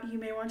 You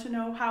may want to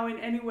know how in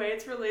any way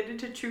it's related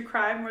to true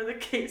crime or the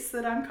case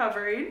that I'm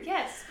covering.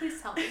 Yes, please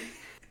tell me.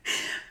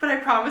 But I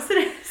promise it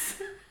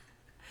is.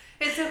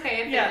 It's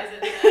okay if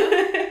it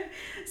isn't, though.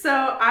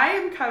 So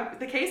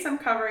the case I'm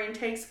covering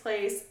takes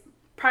place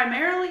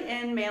primarily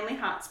in Manly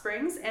Hot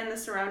Springs and the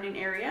surrounding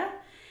area.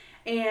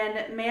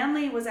 And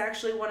Manly was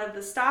actually one of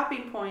the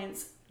stopping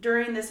points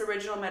during this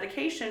original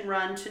medication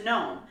run to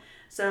Nome.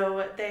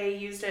 So they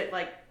used it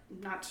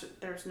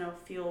there's no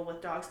fuel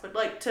with dogs, but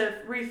like to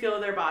refuel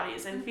their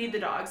bodies and feed the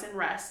dogs and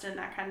rest and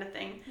that kind of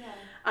thing.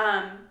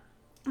 Yeah.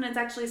 And it's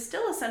actually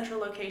still a central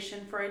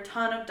location for a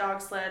ton of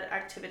dog sled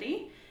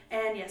activity.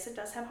 And yes, it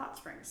does have hot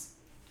springs.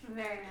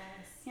 Very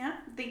nice. Yeah.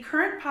 The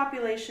current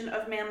population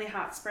of Manly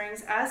Hot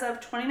Springs, as of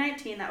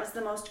 2019, that was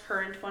the most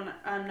current one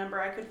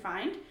number I could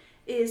find,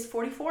 is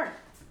 44.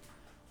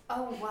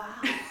 Oh, wow.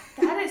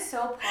 That is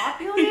so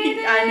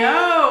populated. I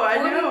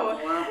know.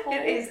 44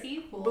 It is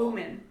people.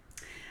 booming.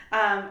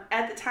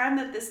 At the time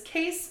that this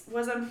case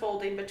was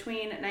unfolding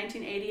between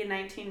 1980 and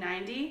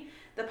 1990,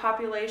 the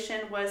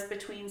population was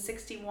between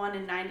 61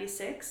 and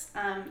 96.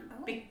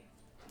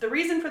 The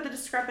reason for the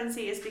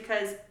discrepancy is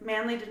because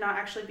Manly did not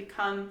actually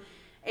become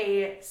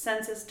a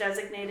census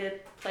designated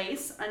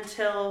place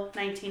until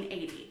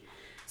 1980.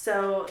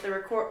 So the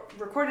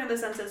recording of the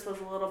census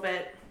was a little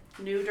bit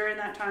new during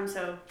that time,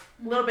 so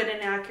a little bit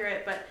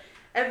inaccurate, but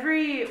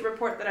every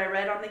report that I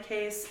read on the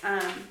case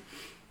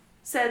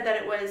said that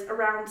it was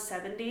around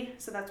 70,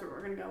 so that's what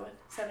we're going to go with.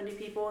 70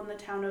 people in the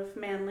town of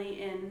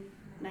Manly in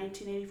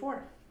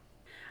 1984.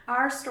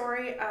 Our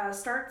story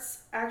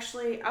starts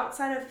actually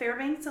outside of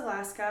Fairbanks,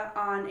 Alaska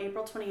on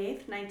April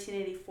 28th,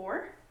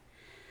 1984.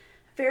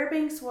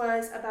 Fairbanks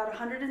was about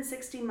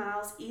 160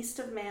 miles east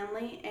of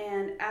Manly,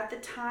 and at the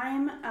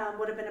time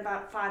would have been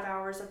about 5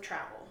 hours of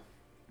travel.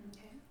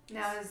 Okay.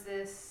 Now, is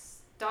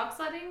this dog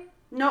sledding?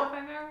 Nope,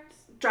 5 hours?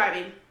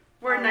 driving.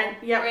 We're in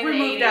we're we in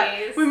moved the up.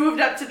 80s. We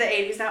moved up to the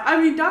 80s now. I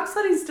mean, dog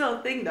sledding's still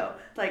a thing though.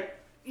 Like,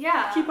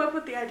 Yeah. keep up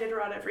with the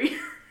Iditarod every year.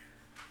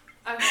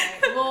 Okay.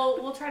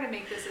 We'll try to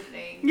make this a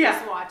thing. Yeah.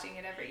 Just watching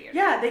it every year.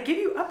 Yeah, they give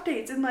you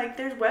updates, and like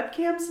there's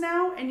webcams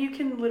now, and you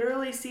can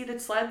literally see the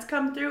sleds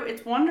come through.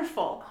 It's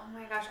wonderful. Oh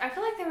my gosh. I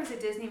feel like there was a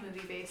Disney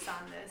movie based on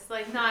this.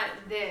 Like, not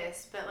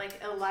this, but like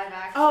a live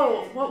action.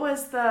 Oh, what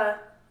was the?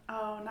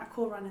 Oh, not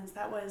Cool Runnings.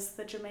 That was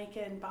the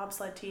Jamaican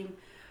bobsled team.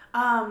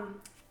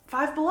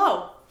 Five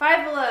Below.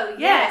 Five Below.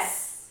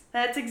 Yes.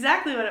 That's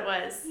exactly what it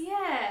was.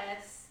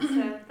 Yes.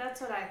 So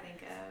that's what I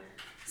think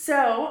of.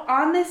 So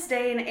on this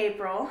day in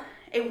April,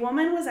 a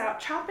woman was out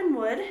chopping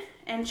wood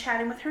and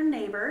chatting with her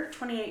neighbor,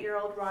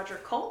 28-year-old Roger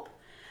Culp,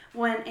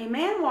 when a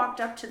man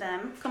walked up to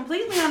them,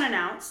 completely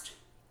unannounced,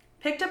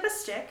 picked up a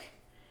stick,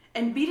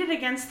 and beat it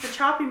against the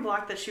chopping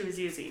block that she was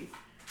using.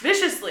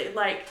 Viciously,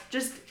 like,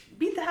 just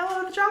beat the hell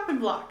out of the chopping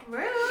block.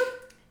 Rude.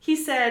 He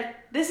said,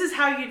 "This is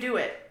how you do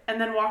it," and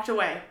then walked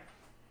away.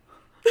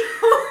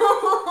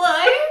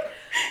 What?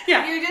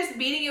 Yeah. You're just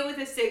beating it with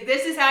a stick.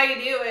 This is how you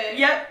do it.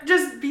 Yep,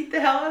 just beat the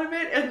hell out of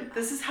it, and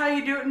this is how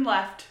you do it, and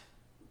left.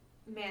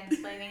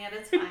 Mansplaining at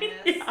its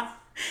finest. Yeah,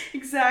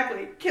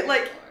 exactly.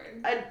 Like,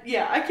 Lord.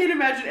 I can't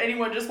imagine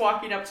anyone just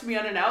walking up to me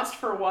unannounced,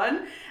 for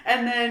one,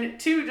 and then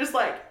two, just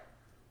like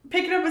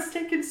picking up a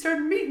stick and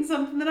starting beating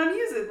something that I'm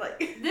using. Like,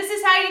 This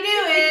is how you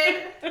do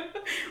it.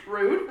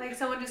 rude. Like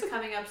someone just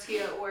coming up to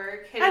you at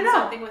work, I hitting know.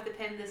 something with a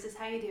pin. This is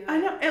how you do it. I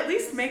know. At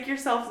least make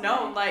yourself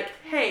known. Like,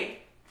 hey,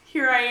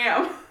 here I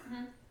am.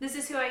 Mhm. This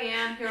is who I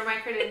am. Here are my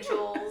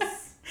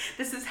credentials.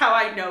 This is how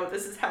I know.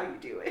 This is how you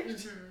do it.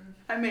 Mhm.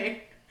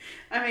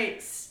 I'm a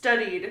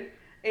studied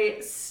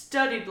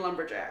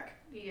lumberjack.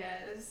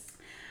 Yes.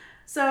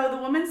 So the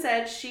woman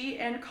said she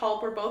and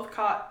Culp were both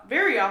caught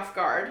very off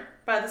guard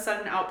by the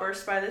sudden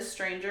outburst by this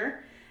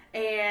stranger,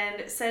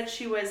 and said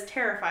she was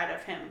terrified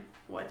of him,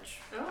 which,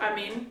 Oh. I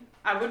mean,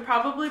 I would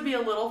probably be a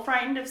little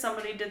frightened if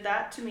somebody did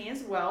that to me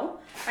as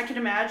well. I can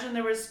imagine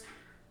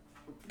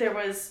there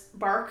was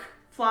bark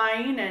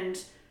flying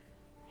and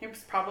it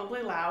was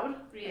probably loud.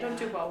 Yeah. I don't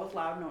do well with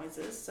loud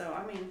noises, so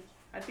I mean,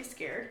 I'd be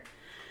scared.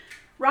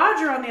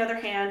 Roger, on the other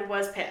hand,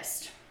 was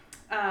pissed.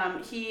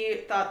 He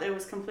thought it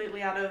was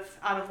completely out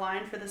of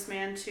line for this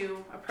man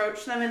to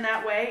approach them in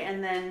that way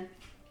and then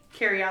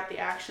carry out the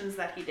actions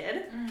that he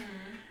did. Mm-hmm.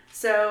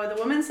 So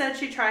the woman said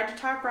she tried to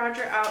talk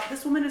Roger out.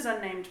 This woman is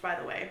unnamed, by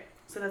the way,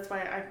 so that's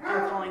why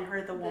I'm calling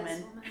her the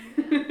woman.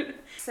 Yeah.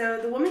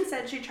 So the woman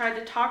said she tried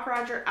to talk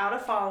Roger out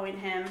of following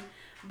him,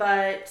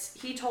 but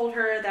he told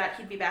her that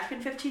he'd be back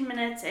in 15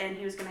 minutes and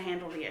he was going to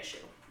handle the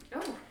issue.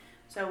 Oh.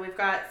 So we've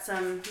got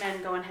some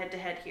men going head to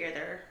head here.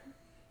 They're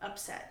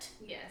upset.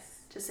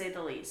 Yes. To say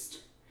the least.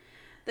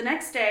 The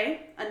next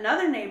day,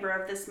 another neighbor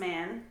of this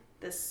man,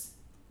 this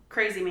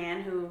crazy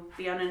man who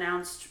the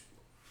unannounced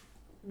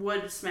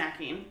wood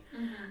smacking,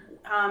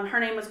 her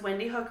name was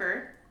Wendy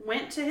Hooker,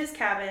 went to his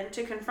cabin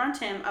to confront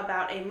him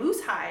about a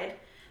moose hide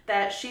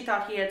that she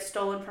thought he had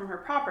stolen from her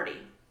property.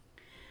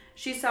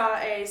 She saw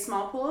a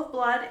small pool of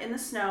blood in the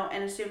snow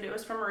and assumed it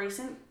was from a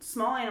recent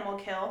small animal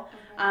kill,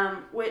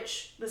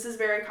 which this is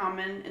very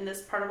common in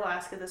this part of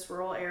Alaska, this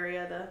rural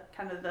area, the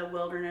kind of the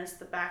wilderness,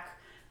 the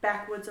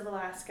backwoods of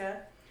Alaska.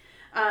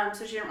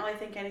 So she didn't really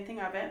think anything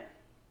of it.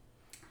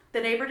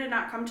 The neighbor did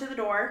not come to the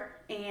door,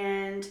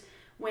 and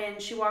when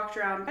she walked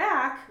around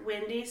back,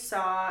 Wendy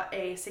saw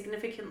a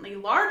significantly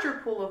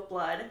larger pool of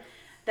blood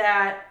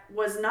that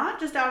was not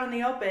just out in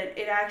the open,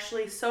 it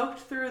actually soaked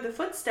through the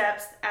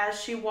footsteps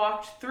as she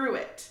walked through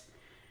it.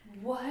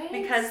 What?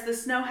 Because the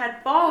snow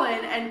had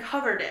fallen and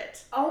covered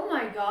it. Oh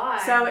my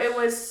god. So it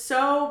was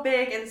so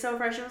big and so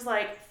fresh. It was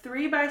like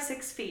 3 by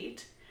 6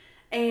 feet.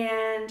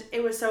 And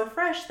it was so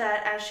fresh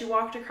that as she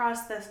walked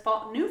across this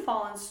new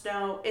fallen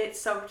snow, it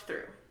soaked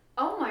through.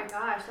 Oh my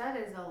gosh, that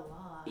is a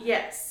lot.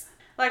 Yes.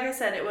 Like I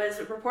said, it was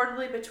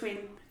reportedly between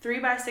 3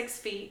 by 6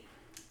 feet.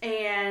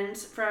 And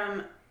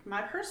from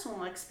my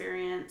personal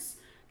experience,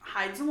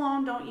 hides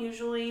alone don't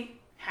usually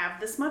have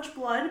this much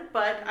blood,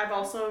 but I've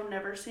also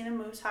never seen a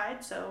moose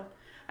hide, so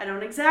I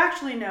don't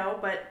exactly know,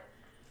 but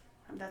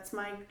that's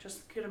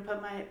just gonna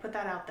put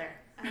that out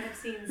there. I have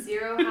seen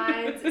 0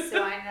 hides,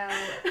 so I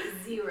know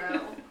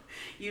 0.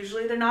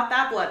 Usually they're not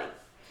that bloody.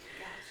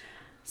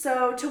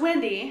 So to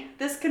Wendy,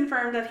 this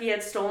confirmed that he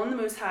had stolen the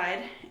moose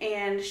hide,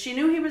 and she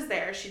knew he was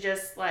there. She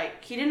just,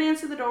 he didn't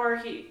answer the door,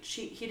 he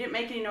didn't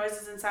make any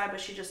noises inside, but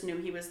she just knew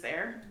he was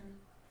there. Mm-hmm.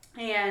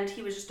 And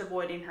he was just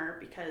avoiding her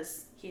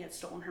because he had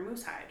stolen her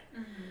moose hide.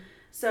 Mm-hmm.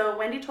 So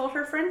Wendy told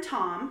her friend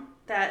Tom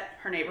that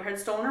her neighbor had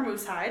stolen her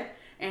moose hide,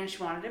 and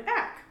she wanted it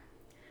back.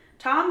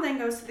 Tom then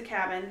goes to the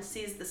cabin,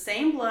 sees the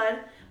same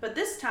blood, but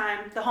this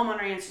time the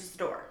homeowner answers the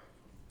door.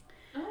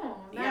 Oh,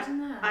 imagine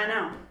that. I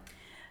know.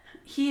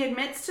 He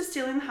admits to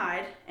stealing the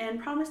hide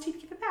and promised he'd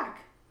give it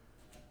back.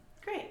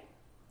 Great.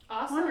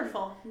 Awesome.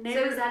 Wonderful. So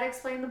does that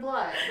explain the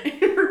blood?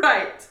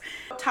 Right.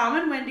 Tom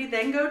and Wendy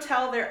then go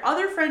tell their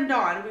other friend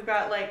Dawn. We've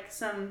got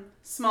some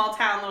small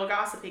town little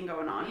gossiping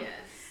going on. Yes.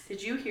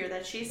 Did you hear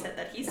that she said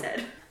that he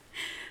said?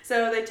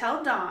 So they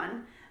tell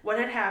Dawn what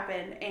had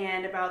happened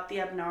and about the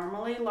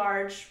abnormally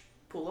large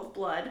pool of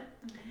blood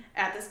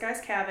at this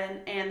guy's cabin,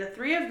 and the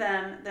three of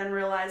them then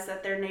realize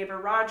that their neighbor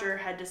Roger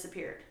had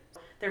disappeared.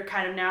 They're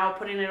kind of now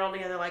putting it all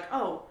together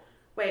oh,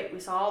 wait, we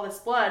saw all this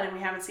blood and we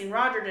haven't seen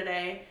Roger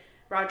today.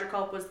 Roger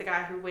Culp was the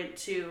guy who went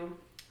to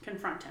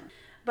confront him.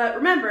 But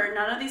remember,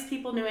 none of these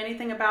people knew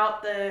anything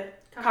about the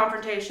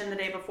confrontation the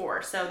day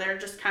before, so they're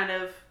just kind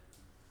of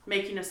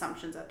making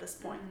assumptions at this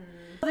point.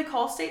 Mm-hmm. They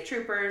call state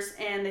troopers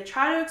and they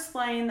try to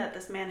explain that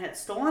this man had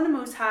stolen a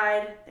moose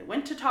hide. They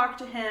went to talk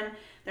to him.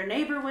 Their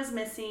neighbor was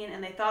missing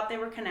and they thought they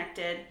were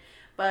connected.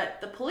 But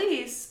the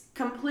police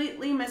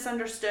completely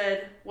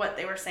misunderstood what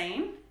they were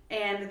saying.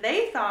 And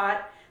they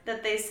thought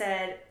that they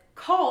said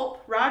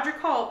Roger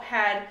Culp,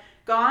 had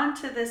gone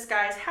to this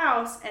guy's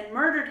house and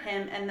murdered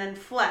him and then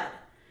fled.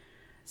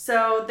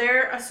 So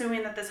they're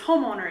assuming that this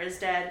homeowner is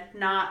dead,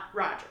 not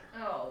Roger.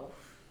 Oh.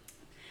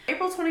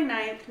 April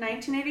 29th,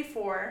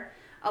 1984,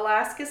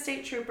 Alaska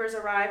state troopers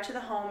arrived to the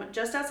home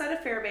just outside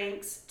of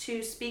Fairbanks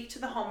to speak to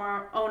the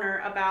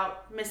homeowner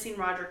about missing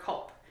Roger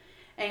Culp.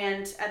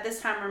 And at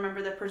this time,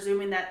 remember, they're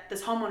presuming that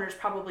this homeowner is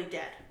probably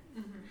dead.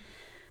 Mm-hmm.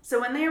 So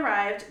when they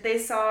arrived, they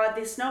saw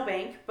the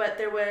snowbank, but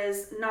there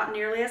was not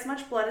nearly as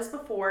much blood as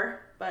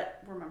before.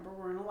 But remember,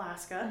 we're in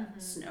Alaska. Mm-hmm.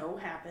 Snow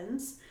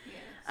happens.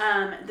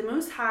 Yes. The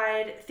moose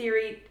hide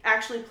theory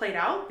actually played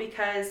out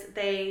because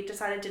they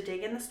decided to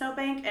dig in the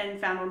snowbank and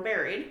found one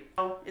buried.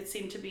 So it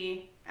seemed to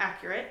be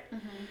accurate.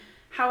 Mm-hmm.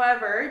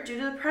 However, due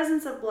to the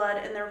presence of blood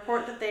and the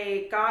report that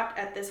they got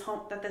at this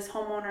home that this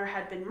homeowner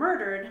had been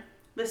murdered,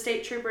 the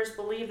state troopers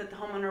believed that the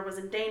homeowner was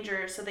in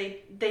danger, so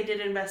they did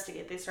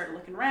investigate. They started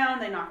looking around,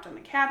 they knocked on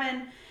the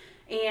cabin,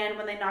 and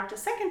when they knocked a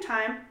second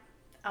time,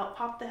 out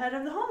popped the head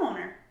of the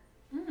homeowner.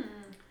 Mm.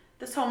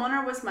 This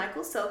homeowner was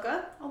Michael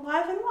Silka,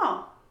 alive and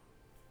well.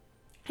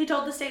 He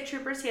told the state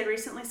troopers he had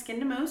recently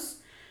skinned a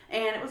moose,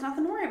 and it was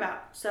nothing to worry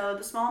about. So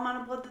the small amount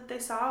of blood that they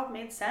saw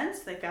made sense.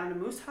 They found a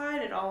moose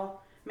hide. It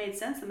all made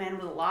sense. The man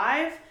was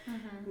alive.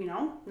 Mm-hmm. You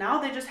know, now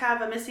they just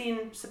have a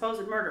missing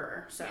supposed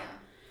murderer. So, Yeah.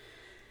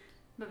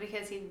 But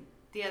because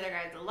the other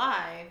guy's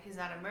alive, he's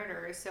not a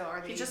murderer. So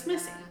are they he's just gonna...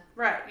 missing.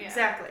 Right. Yeah.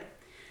 Exactly.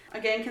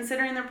 Again,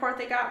 considering the report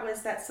they got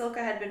was that Silka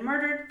had been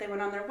murdered, they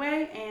went on their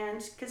way,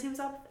 and because he was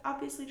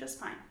obviously just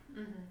fine.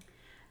 Mm-hmm.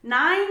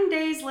 9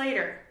 days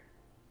later,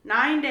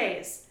 9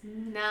 days.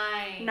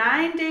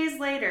 9 days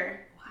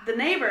later, Wow. the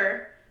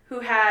neighbor who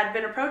had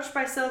been approached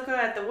by Silka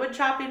at the wood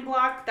chopping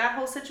block, that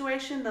whole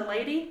situation, the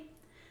lady,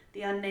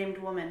 the unnamed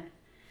woman,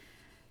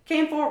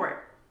 came forward.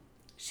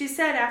 She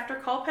said after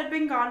Culp had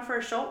been gone for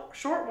a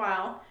short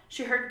while,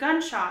 she heard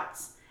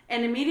gunshots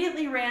and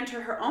immediately ran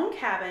to her own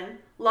cabin,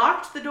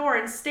 locked the door,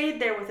 and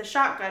stayed there with a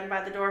shotgun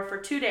by the door for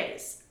 2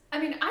 days. I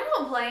mean, I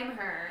don't blame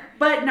her.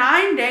 But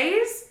 9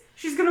 days?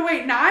 She's gonna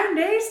wait 9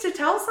 days to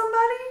tell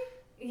somebody?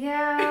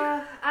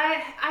 Yeah,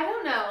 I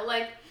don't know.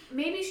 Like,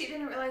 maybe she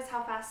didn't realize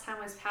how fast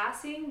time was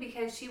passing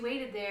because she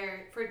waited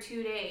there for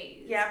 2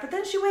 days. Yeah, but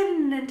then she waited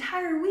an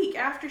entire week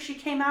after she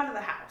came out of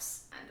the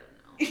house. I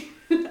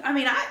don't know. I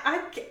mean,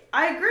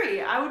 I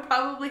agree. I would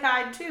probably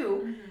hide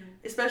too, Mm-hmm.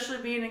 especially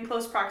being in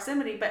close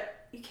proximity,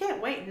 but you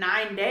can't wait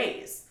 9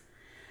 days.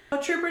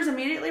 So troopers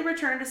immediately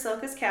returned to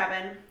Silka's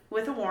cabin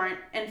with a warrant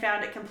and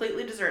found it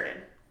completely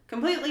deserted.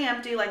 Completely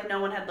empty, like no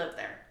one had lived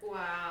there.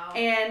 Wow.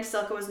 And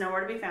Silka was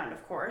nowhere to be found,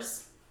 of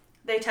course.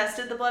 They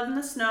tested the blood in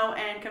the snow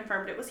and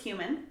confirmed it was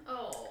human.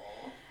 Oh.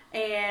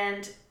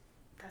 And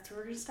that's where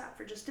we're going to stop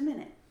for just a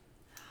minute.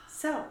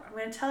 So, I'm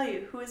going to tell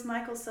you, who is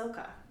Michael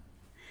Silka?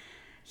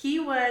 He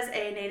was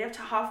a native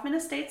to Hoffman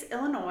Estates,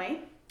 Illinois,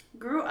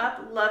 grew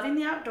up loving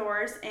the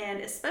outdoors, and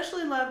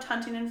especially loved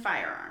hunting and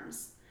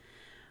firearms.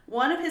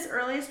 One of his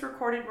earliest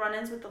recorded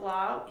run-ins with the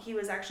law, he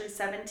was actually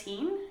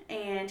 17,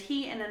 and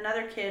he and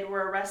another kid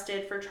were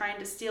arrested for trying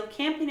to steal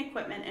camping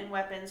equipment and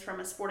weapons from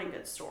a sporting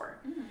goods store.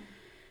 Mm.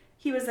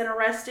 He was then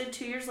arrested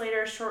 2 years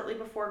later, shortly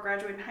before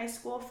graduating high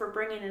school, for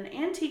bringing an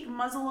antique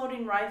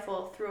muzzle-loading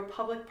rifle through a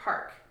public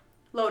park,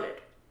 loaded.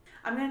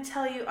 I'm going to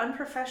tell you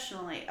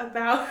unprofessionally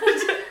about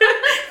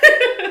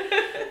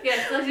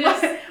Yes, let's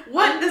just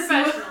what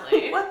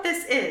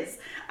this is.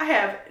 I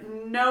have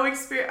no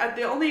experience.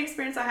 The only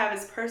experience I have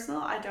is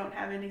personal. I don't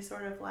have any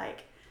sort of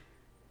like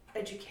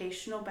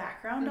educational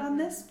background on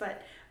this, but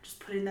I'm just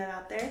putting that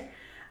out there.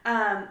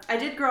 I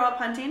did grow up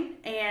hunting,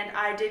 and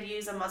I did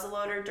use a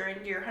muzzleloader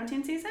during deer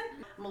hunting season.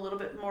 I'm a little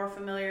bit more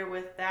familiar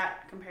with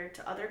that compared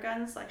to other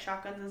guns, like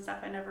shotguns and stuff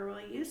I never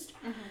really used.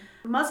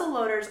 Mm-hmm.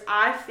 Muzzleloaders,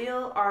 I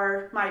feel,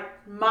 are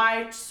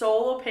my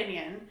sole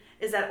opinion,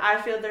 is that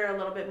I feel they're a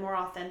little bit more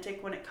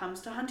authentic when it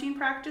comes to hunting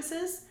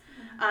practices.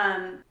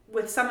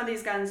 With some of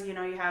these guns, you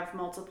know, you have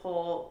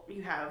multiple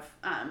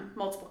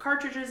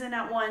cartridges in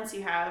at once.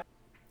 You have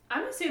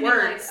I'm assuming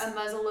words. like a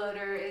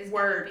muzzleloader is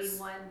Words.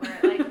 going to be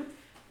one where it like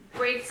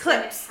breaks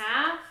Clips. in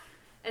half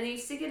and then you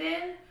stick it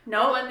in.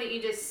 No. Or one that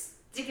you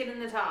just stick it in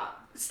the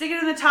top. Stick it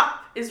in the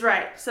top is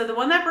right. So the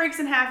one that breaks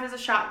in half is a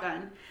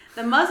shotgun.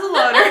 The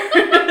muzzleloader.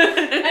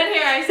 And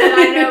here I said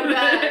I know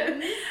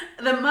guns.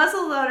 The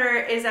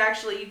muzzleloader is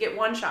actually, you get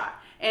one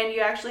shot, and you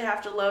actually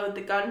have to load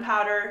the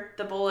gunpowder,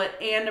 the bullet,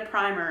 and a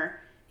primer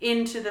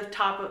into the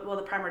top of, well,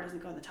 the primer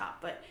doesn't go in the top,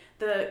 but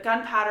the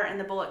gunpowder and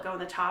the bullet go in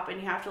the top,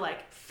 and you have to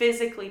like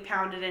physically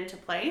pound it into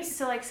place.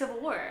 So like Civil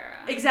War era.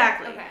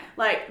 Exactly. Okay.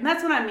 Like, and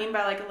that's what I mean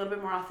by like a little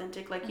bit more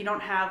authentic. Like, you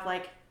don't have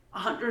like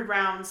 100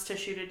 rounds to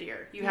shoot a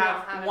deer. You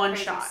have don't one a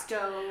crazy shot.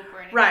 Stove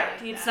or anything Right.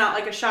 like It's that. not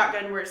like a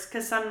shotgun where it's,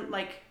 because some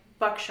like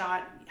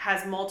buckshot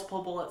has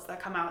multiple bullets that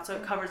come out, so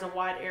it covers a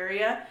wide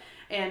area.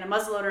 And a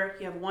muzzleloader,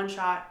 you have one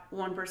shot,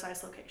 one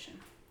precise location.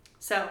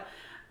 So,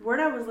 the word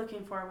I was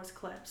looking for was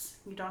clips.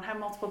 You don't have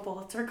multiple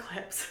bullets or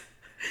clips.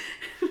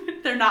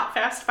 They're not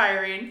fast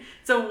firing.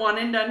 It's a one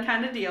and done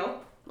kind of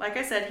deal. Like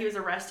I said, he was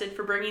arrested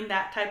for bringing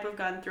that type of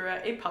gun through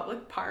a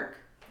public park.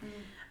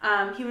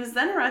 He was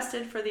then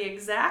arrested for the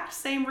exact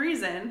same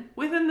reason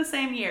within the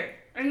same year.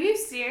 Are you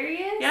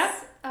serious? Yep.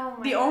 Oh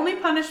my The God. only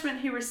punishment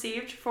he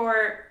received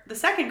for the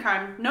second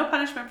crime, no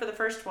punishment for the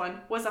first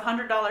one, was a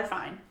 $100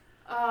 fine.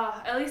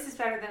 At least it's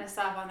better than a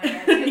slap on the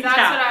wrist. Because that's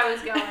Yeah. what I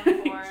was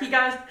going for. He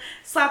got a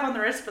slap on the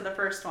wrist for the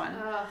first one.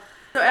 Ugh.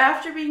 So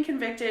after being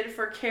convicted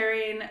for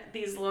carrying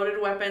these loaded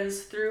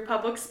weapons through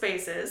public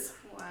spaces,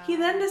 Wow. he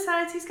then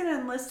decides he's going to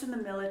enlist in the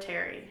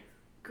military.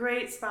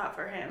 Great spot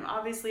for him.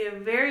 Obviously a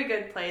very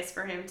good place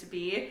for him to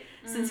be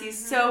since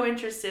he's so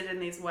interested in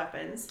these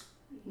weapons.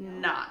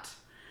 Not.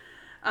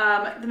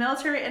 The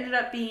military ended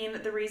up being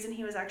the reason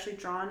he was actually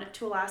drawn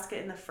to Alaska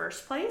in the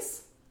first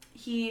place.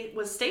 He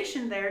was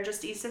stationed there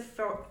just east of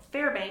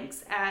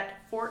Fairbanks at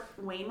Fort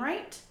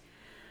Wainwright.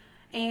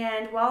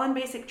 And while in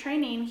basic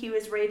training, he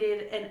was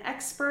rated an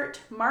expert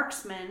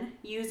marksman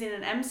using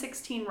an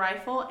M16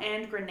 rifle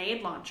and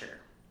grenade launcher.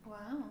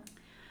 Wow.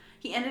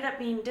 He ended up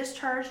being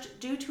discharged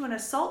due to an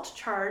assault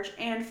charge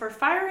and for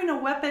firing a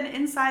weapon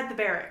inside the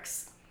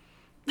barracks.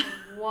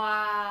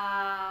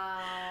 Wow.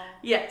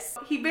 Yes,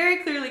 he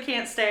very clearly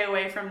can't stay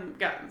away from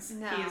guns.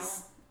 No.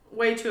 He's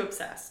way too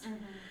obsessed.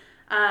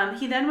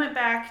 He then went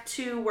back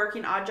to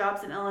working odd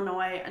jobs in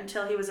Illinois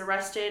until he was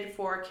arrested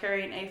for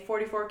carrying a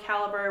 .44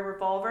 caliber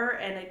revolver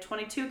and a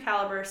 .22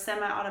 caliber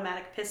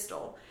semi-automatic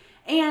pistol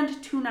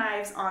and 2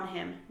 knives on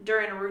him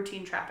during a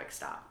routine traffic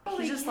stop.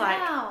 Holy He's just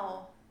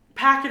cow.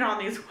 packing on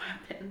these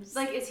weapons.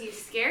 Is he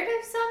scared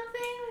of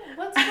something?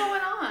 What's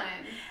going on?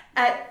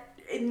 At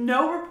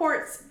no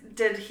reports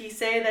did he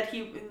say that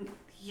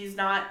he's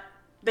not.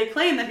 They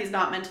claim that he's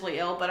not mentally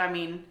ill, but I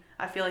mean,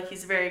 I feel like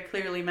he's very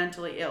clearly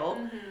mentally ill.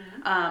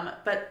 Mm-hmm.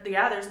 But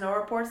yeah, there's no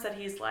reports that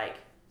he's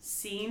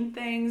seen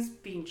things,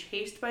 being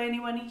chased by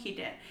anyone. He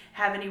didn't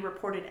have any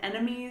reported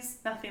enemies,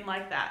 nothing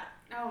like that.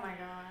 Oh my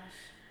gosh.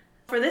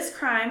 For this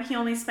crime, he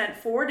only spent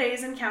 4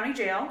 days in county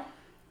jail,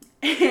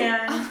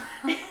 and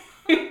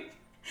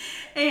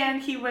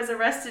and he was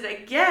arrested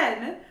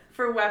again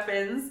for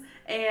weapons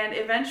and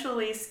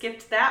eventually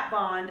skipped that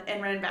bond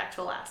and ran back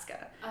to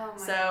Alaska. Oh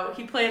my So God.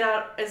 he played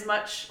out as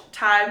much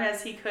time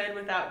as he could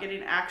without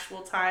getting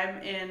actual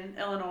time in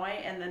Illinois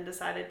and then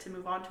decided to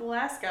move on to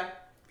Alaska.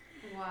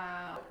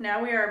 Wow.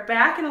 Now we are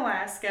back in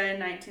Alaska in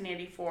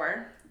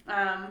 1984.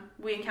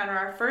 We encounter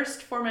our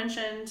first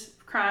aforementioned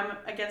crime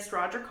against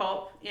Roger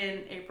Culp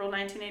in April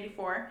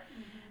 1984.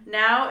 Mm-hmm.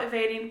 Now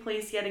evading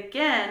police yet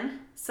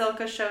again,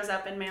 Silka shows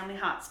up in Manly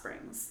Hot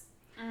Springs.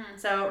 Mm-hmm.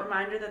 So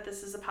reminder that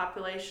this is a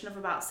population of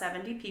about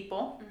 70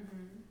 people.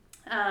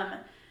 Mm-hmm.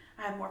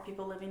 I have more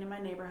people living in my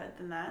neighborhood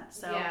than that.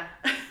 So Yeah,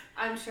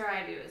 I'm sure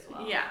I do as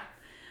well. yeah.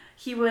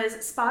 He was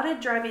spotted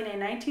driving a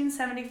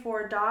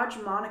 1974 Dodge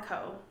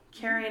Monaco,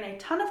 carrying a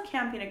ton of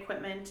camping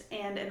equipment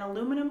and an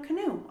aluminum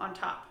canoe on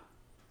top.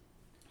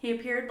 He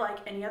appeared like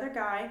any other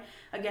guy.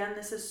 Again,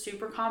 this is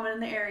super common in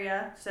the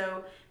area,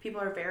 so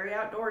people are very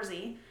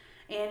outdoorsy.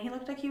 And he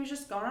looked like he was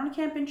just going on a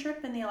camping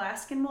trip in the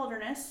Alaskan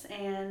wilderness,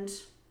 and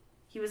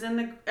he was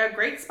in a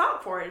great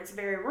spot for it. It's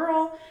very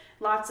rural.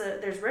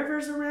 There's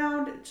rivers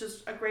around. It's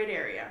just a great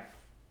area.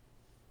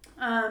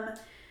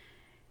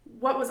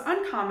 What was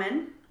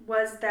uncommon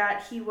was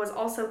that he was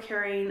also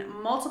carrying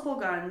multiple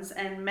guns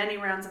and many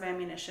rounds of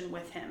ammunition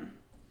with him.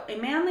 A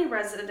Manly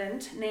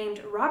resident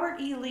named Robert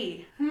E.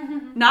 Lee,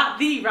 not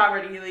the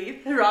Robert E.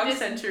 Lee, the wrong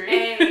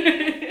century.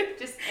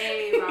 Just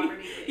a Robert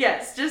E. Lee.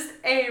 Yes, just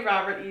a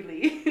Robert E.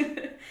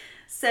 Lee.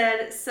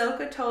 Said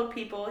Silka told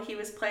people he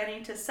was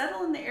planning to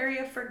settle in the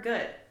area for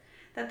good.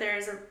 That there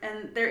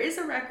is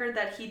a record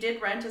that he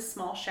did rent a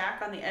small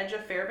shack on the edge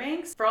of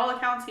Fairbanks. For all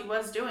accounts, he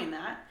was doing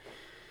that.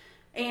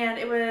 And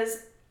it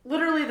was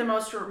literally the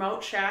most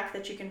remote shack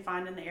that you can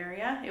find in the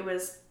area. It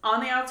was on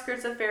the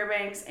outskirts of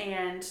Fairbanks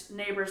and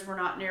neighbors were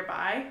not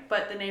nearby,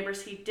 but the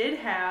neighbors he did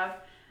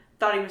have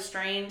thought he was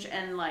strange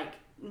and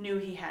knew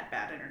he had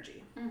bad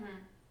energy.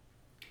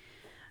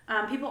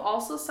 Mm-hmm. People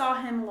also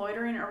saw him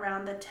loitering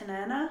around the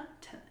Tanana,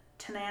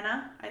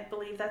 I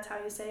believe that's how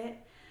you say it.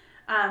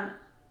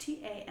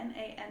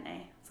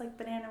 Tanana. It's like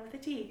banana with a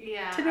T.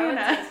 Yeah,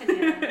 Tanana. I would say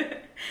Tanana.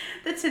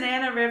 The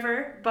Tanana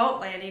River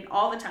boat landing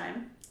all the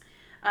time.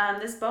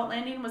 This boat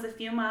landing was a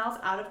few miles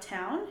out of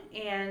town,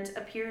 and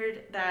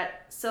appeared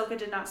that Silka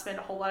did not spend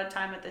a whole lot of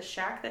time at this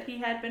shack that he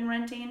had been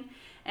renting,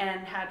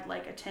 and had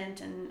a tent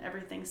and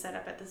everything set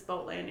up at this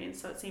boat landing,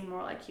 so it seemed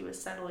more like he was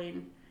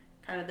settling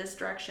kind of this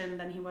direction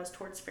than he was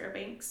towards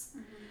Fairbanks.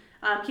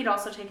 Mm-hmm. He'd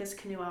also take his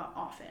canoe out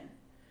often.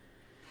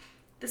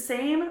 The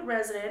same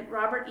resident,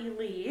 Robert E.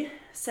 Lee,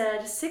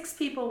 said 6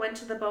 people went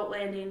to the boat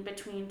landing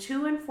between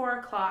 2 and 4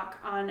 o'clock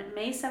on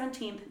May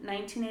 17th,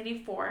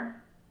 1984.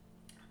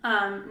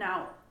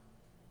 Now,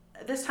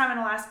 this time in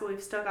Alaska,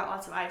 we've still got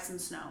lots of ice and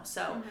snow,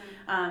 so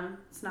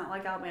it's not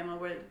like Alabama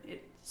where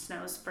it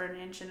snows for an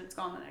inch and it's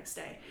gone the next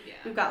day. Yeah.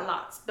 We've got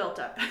lots built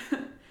up.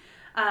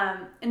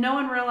 And no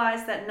one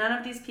realized that none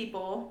of these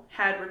people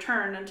had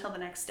returned until the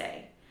next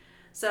day.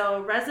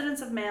 So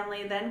residents of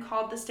Manly then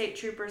called the state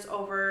troopers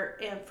over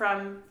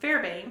from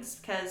Fairbanks,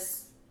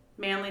 because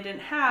Manly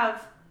didn't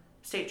have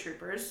state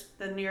troopers.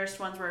 The nearest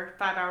ones were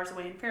 5 hours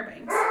away in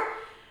Fairbanks.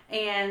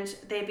 And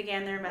they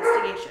began their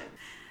investigation.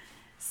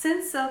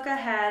 Since Silka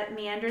had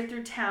meandered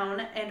through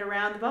town and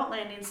around the boat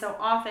landing so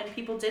often,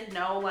 people did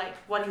know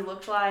what he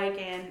looked like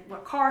and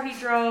what car he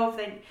drove.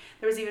 There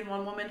was even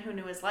one woman who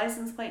knew his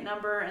license plate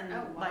number and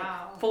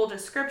full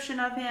description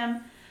of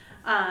him.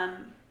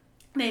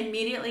 They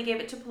immediately gave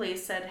it to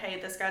police, said,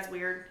 hey, this guy's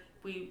weird.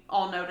 We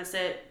all notice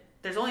it.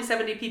 There's only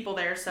 70 people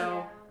there,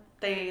 so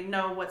they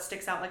know what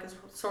sticks out like a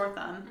sore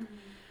thumb.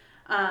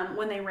 Mm-hmm.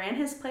 When they ran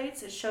his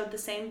plates, it showed the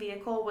same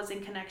vehicle was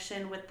in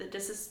connection with the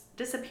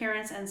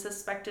disappearance and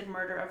suspected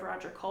murder of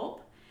Roger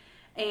Culp.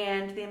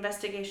 And the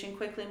investigation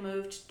quickly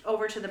moved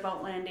over to the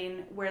boat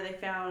landing, where they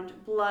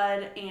found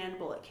blood and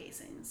bullet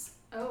casings.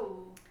 Oh.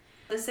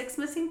 The 6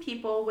 missing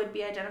people would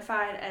be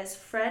identified as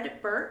Fred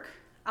Burke,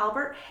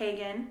 Albert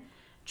Hagen,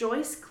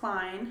 Joyce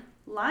Klein,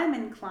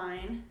 Lyman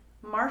Klein,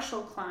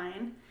 Marshall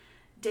Klein,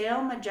 Dale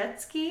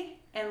Majetsky,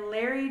 and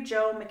Larry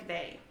Joe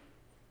McVeigh.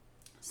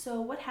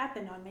 So what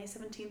happened on May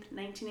 17th,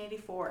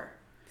 1984?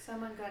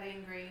 Someone got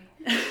angry.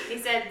 He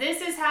said,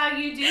 this is how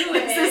you do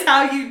it. This is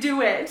how you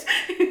do it.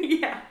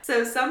 Yeah.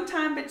 So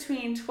sometime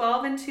between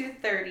 12 and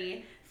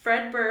 2:30,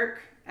 Fred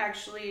Burke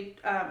actually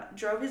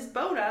drove his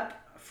boat up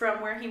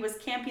from where he was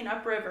camping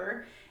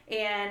upriver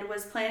and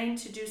was planning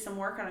to do some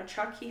work on a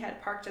truck he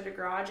had parked at a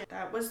garage.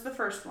 That was the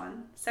first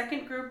one.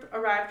 Second group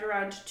arrived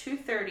around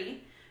 2:30.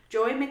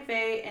 Joey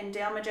McVeigh and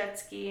Dale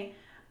Majewski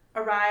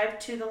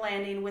arrived to the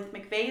landing with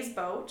McVeigh's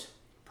boat,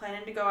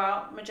 planning to go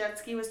out.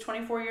 Majewski was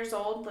 24 years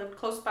old, lived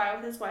close by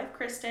with his wife,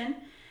 Kristen.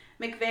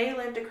 McVeigh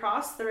lived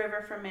across the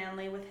river from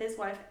Manly with his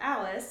wife,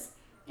 Alice,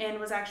 and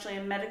was actually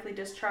a medically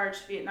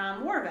discharged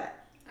Vietnam War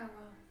vet. Oh, wow.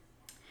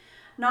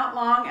 Not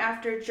long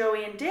after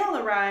Joey and Dale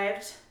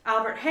arrived,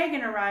 Albert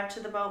Hagen arrived to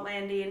the boat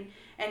landing,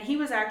 and he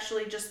was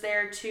actually just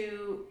there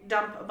to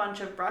dump a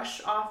bunch of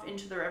brush off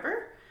into the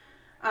river.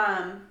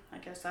 I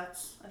guess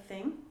that's a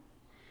thing.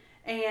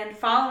 And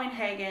following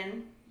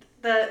Hagen,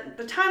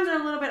 the times are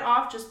a little bit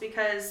off just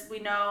because we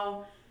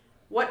know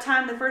what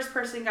time the first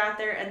person got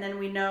there and then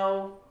we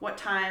know what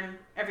time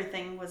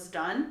everything was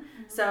done.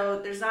 Mm-hmm. So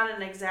there's not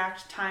an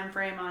exact time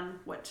frame on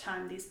what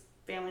time these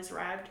families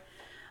arrived.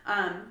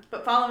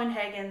 But following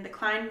Hagen, the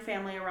Klein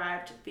family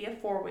arrived via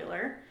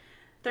four-wheeler.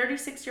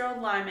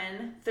 36-year-old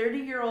Lyman,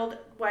 30-year-old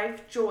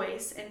wife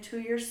Joyce, and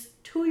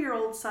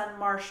two-year-old son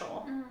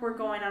Marshall were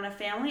going on a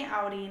family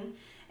outing,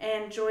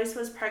 and Joyce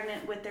was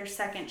pregnant with their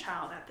second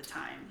child at the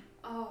time.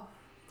 Oh,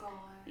 God.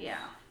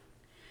 Yeah.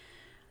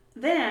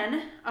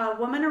 Then a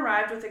woman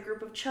arrived with a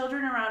group of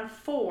children around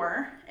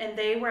 4, and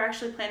they were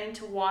actually planning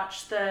to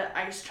watch the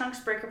ice chunks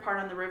break apart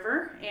on the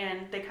river,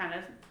 and they kind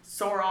of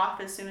soar off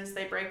as soon as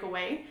they break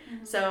away.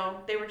 Mm-hmm. So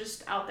they were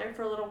just out there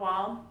for a little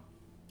while.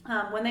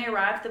 When they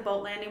arrived, the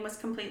boat landing was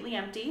completely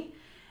empty,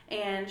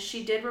 and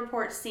she did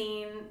report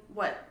seeing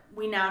what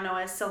we now know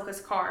as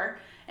Silka's car,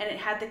 and it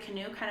had the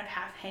canoe kind of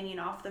half hanging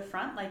off the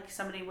front, like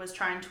somebody was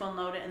trying to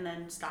unload it and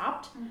then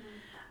stopped.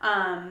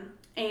 Mm-hmm.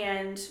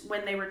 And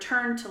when they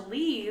returned to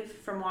leave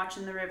from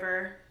watching the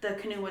river, the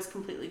canoe was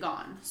completely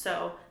gone.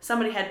 So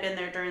somebody had been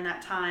there during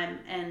that time,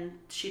 and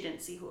she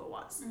didn't see who it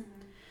was.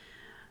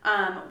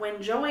 Mm-hmm.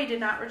 When Joey did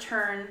not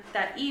return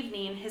that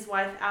evening, his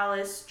wife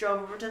Alice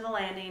drove over to the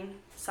landing,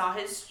 saw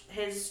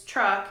his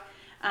truck.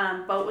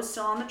 Boat was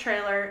still on the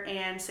trailer,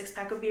 and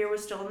 6-pack of beer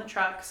was still in the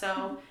truck.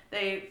 So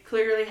they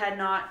clearly had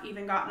not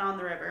even gotten on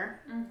the river.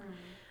 Mm-hmm.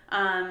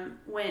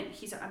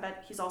 I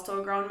bet he's also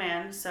a grown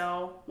man.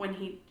 So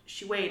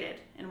she waited,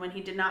 and when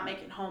he did not make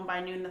it home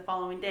by noon the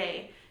following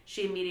day,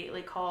 she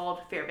immediately called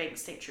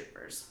Fairbanks State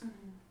Troopers.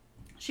 Mm-hmm.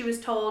 She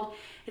was told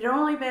it had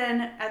only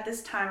been at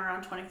this time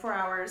around 24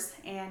 hours,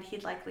 and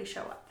he'd likely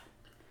show up.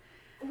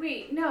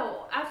 Wait,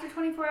 no. After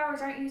 24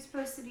 hours, aren't you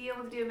supposed to be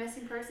able to do a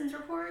missing persons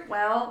report?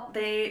 Well,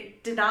 they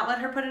did not let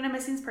her put in a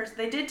missing person.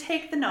 They did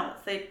take the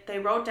notes. They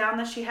wrote down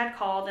that she had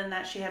called and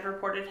that she had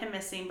reported him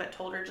missing, but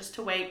told her just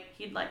to wait.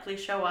 He'd likely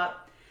show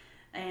up,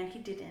 and he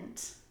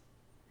didn't.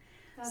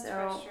 That's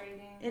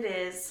frustrating. It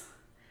is.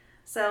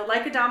 So,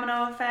 like a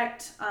domino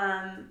effect,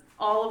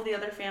 all of the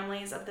other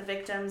families of the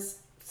victims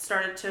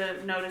started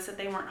to notice that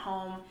they weren't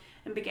home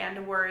and began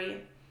to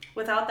worry.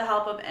 Without the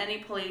help of any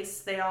police,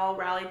 they all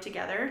rallied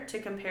together to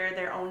compare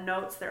their own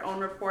notes, their own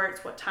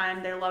reports, what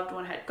time their loved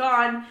one had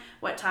gone,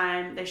 what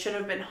time they should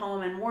have been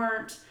home and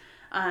weren't,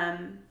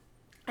 and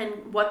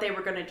what they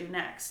were going to do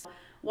next.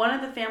 One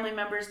of the family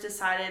members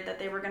decided that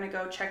they were going to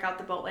go check out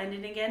the boat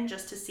landing again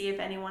just to see if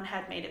anyone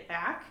had made it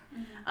back.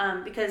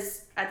 Mm-hmm.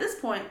 Because at this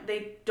point,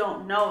 they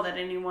don't know that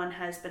anyone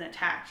has been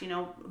attacked.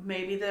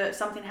 Maybe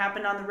something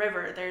happened on the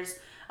river. There's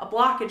a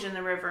blockage in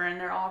the river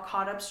and they're all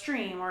caught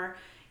upstream, or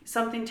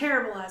something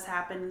terrible has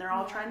happened and they're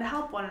all trying to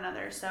help one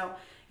another. So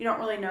you don't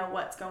really know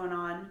what's going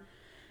on.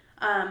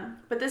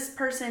 But this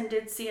person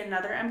did see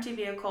another empty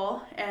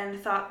vehicle and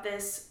thought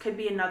this could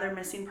be another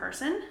missing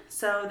person.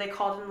 So they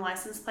called in the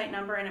license plate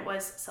number, and it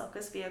was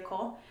Silka's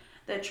vehicle.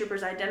 The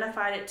troopers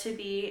identified it to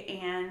be,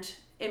 and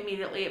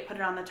immediately it put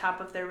it on the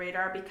top of their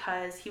radar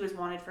because he was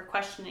wanted for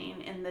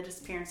questioning in the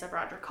disappearance of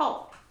Roger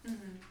Culp.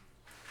 Mm-hmm.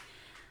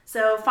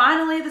 So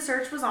finally the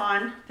search was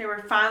on. They were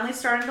finally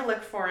starting to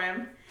look for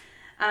him.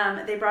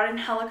 They brought in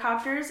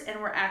helicopters and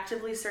were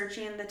actively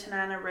searching the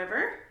Tanana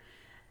River.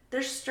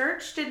 Their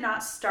search did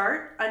not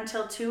start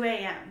until 2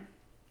 a.m.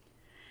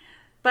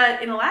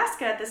 But in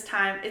Alaska at this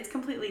time, it's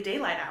completely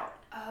daylight out.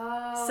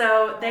 Oh.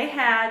 So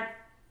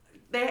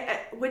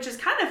which is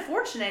kind of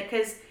fortunate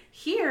because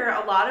here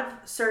a lot of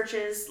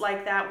searches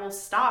like that will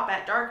stop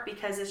at dark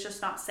because it's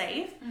just not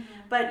safe. Mm-hmm.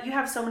 But you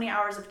have so many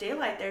hours of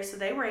daylight there, so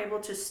they were able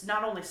to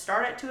not only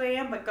start at 2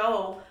 a.m. but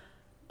go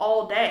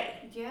all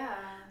day. Yeah.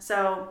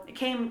 So it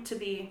came to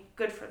be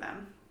good for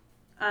them.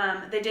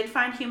 They did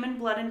find human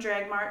blood and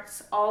drag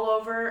marks all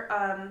over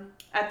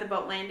at the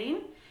boat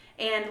landing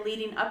and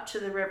leading up to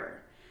the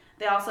river.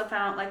 They also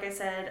found, like I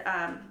said,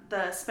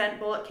 the spent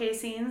bullet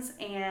casings,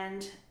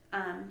 and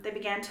they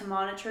began to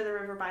monitor the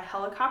river by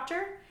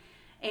helicopter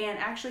and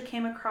actually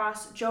came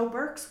across Joe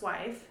Burke's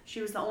wife.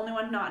 She was the only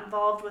one not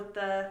involved with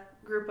the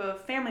group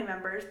of family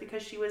members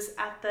because she was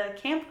at the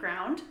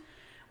campground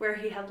where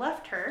he had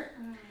left her.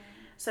 Mm.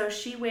 So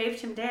she waved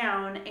him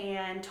down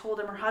and told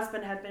him her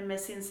husband had been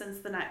missing since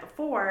the night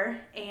before,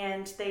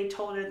 and they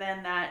told her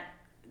then that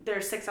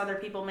there's 6 other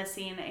people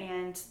missing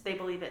and they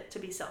believe it to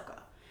be Silka.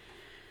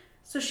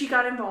 So she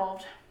got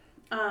involved.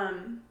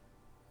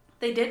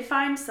 They did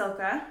find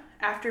Silka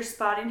after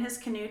spotting his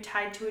canoe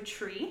tied to a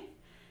tree.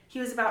 He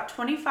was about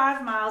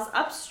 25 miles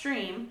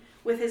upstream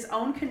with his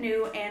own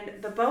canoe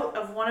and the boat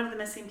of one of the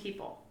missing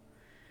people.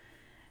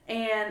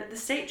 And the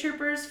state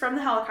troopers from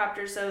the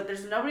helicopter, so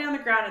there's nobody on the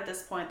ground at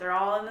this point, they're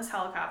all in this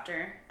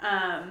helicopter,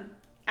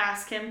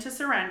 ask him to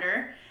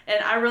surrender.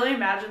 And I really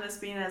imagine this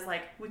being as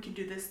like, we can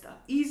do this the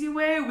easy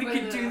way, we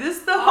can do this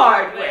the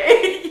hard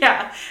way.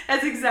 Yeah,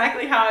 that's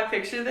exactly how I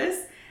picture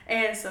this.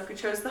 And Silka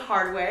chose the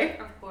hard way.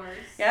 Of course.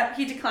 Yep,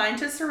 he declined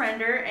to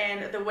surrender,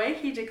 and the way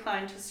he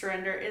declined to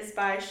surrender is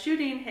by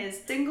shooting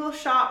his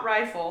single-shot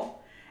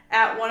rifle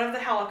at one of the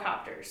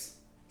helicopters.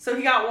 So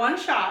he got one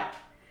shot,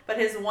 but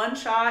his one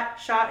shot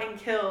and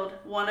killed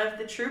one of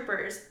the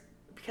troopers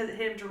because it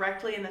hit him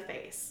directly in the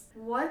face.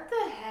 What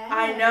the heck?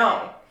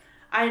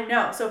 I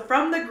know. So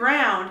from the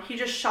ground, he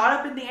just shot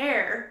up in the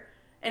air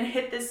and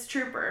hit this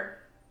trooper.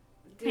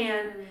 Dude.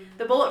 And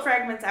the bullet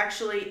fragments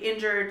actually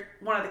injured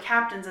one of the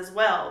captains as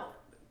well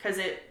because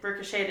it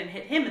ricocheted and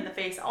hit him in the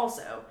face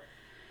also.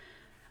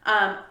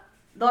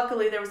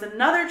 Luckily, there was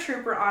another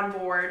trooper on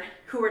board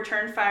who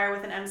returned fire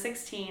with an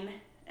M16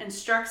 and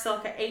struck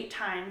Silka 8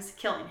 times,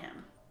 killing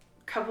him.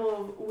 Couple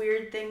of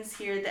weird things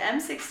here. The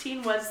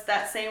M16 was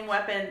that same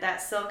weapon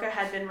that Silka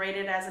had been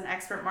rated as an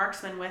expert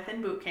marksman with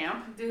in boot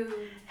camp. Dude.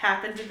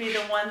 Happened to be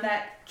the one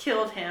that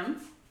killed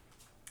him.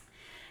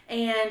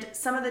 And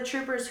some of the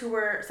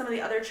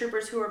other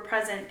troopers who were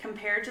present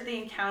compared to the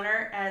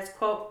encounter as,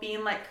 quote,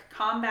 being like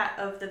combat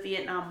of the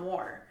Vietnam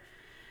War.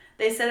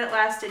 They said it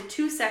lasted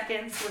 2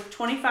 seconds with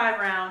 25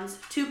 rounds,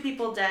 2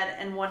 people dead,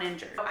 and 1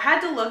 injured. I had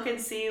to look and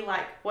see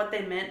like what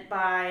they meant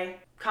by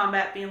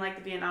combat being like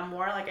the Vietnam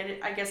War. Like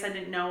I guess I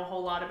didn't know a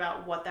whole lot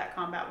about what that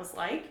combat was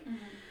like.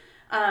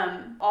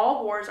 Mm-hmm.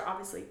 All wars are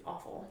obviously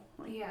awful.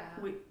 Like, yeah.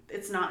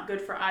 It's not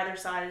good for either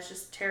side. It's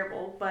just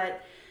terrible.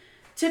 But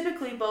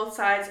typically both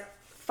sides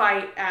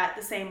fight at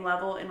the same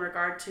level in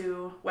regard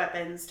to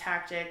weapons,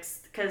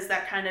 tactics, because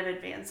that kind of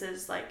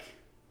advances like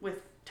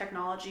with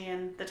technology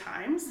and the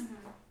times.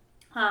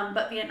 Mm-hmm.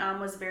 But Vietnam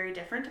was very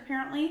different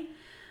apparently.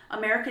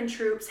 American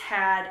troops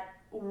had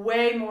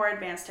way more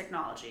advanced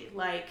technology,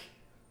 like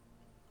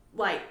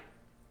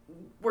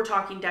we're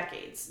talking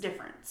decades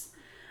difference.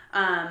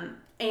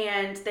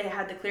 And they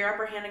had the clear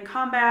upper hand in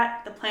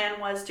combat. The plan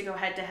was to go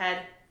head to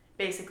head,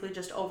 basically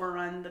just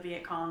overrun the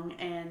Viet Cong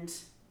and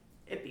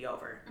it'd be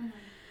over. Mm-hmm.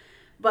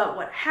 But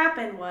what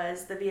happened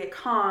was the Viet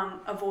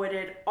Cong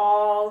avoided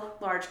all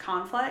large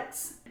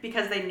conflicts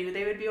because they knew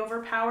they would be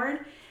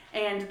overpowered,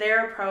 and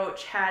their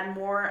approach had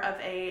more of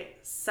a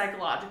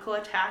psychological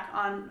attack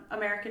on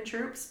American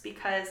troops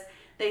because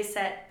they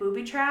set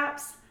booby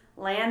traps,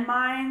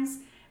 landmines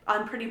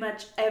on pretty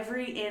much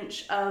every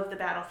inch of the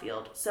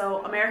battlefield.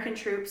 So American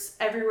troops,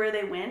 everywhere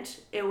they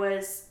went, it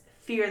was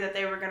fear that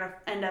they were going to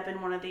end up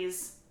in one of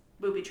these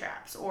booby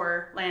traps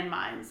or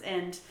landmines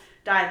and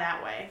die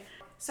that way.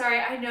 Sorry,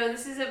 I know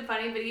this isn't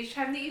funny, but each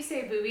time that you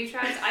say booby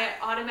traps, I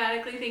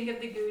automatically think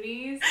of the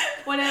Goonies.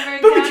 Whenever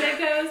Dada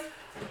goes,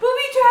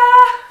 booby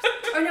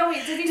traps! Or no,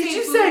 wait, did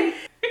you say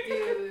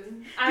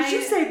Dude. Did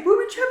you say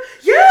booby trap?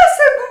 Yes, I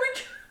said booby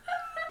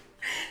trap!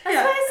 That's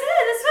what I said.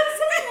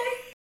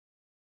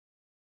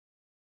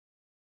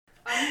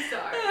 I'm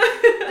sorry.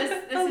 This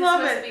is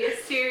supposed to be a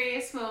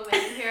serious moment.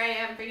 Here I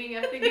am bringing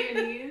up the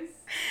Goonies.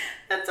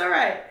 That's all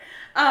right.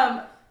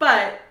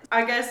 But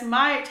I guess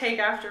my take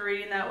after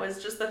reading that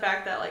was just the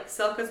fact that like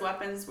Silka's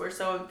weapons were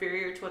so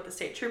inferior to what the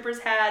state troopers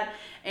had,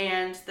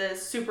 and the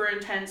super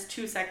intense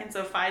 2 seconds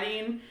of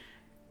fighting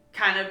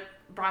kind of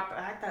brought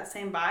back that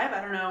same vibe.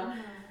 I don't know.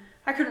 Mm-hmm.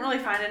 I couldn't really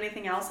find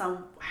anything else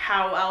on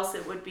how else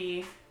it would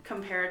be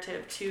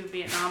comparative to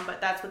Vietnam,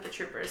 but that's what the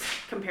troopers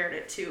compared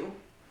it to.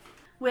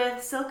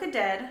 With Silka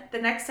dead, the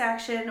next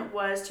action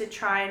was to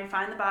try and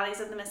find the bodies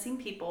of the missing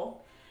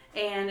people.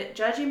 And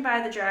judging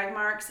by the drag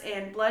marks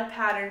and blood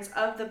patterns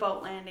of the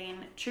boat landing,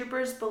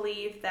 troopers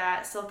believe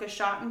that Silka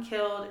shot and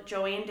killed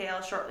Joey and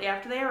Dale shortly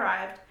after they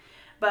arrived,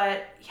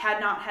 but had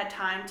not had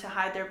time to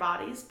hide their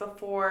bodies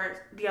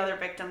before the other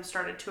victims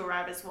started to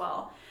arrive as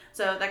well.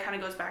 So that kind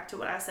of goes back to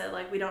what I said,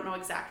 like we don't know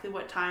exactly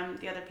what time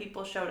the other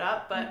people showed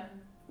up, but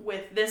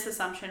with this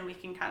assumption, we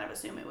can kind of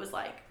assume it was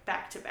like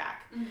back to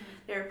back. Mm-hmm.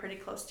 They were pretty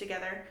close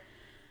together.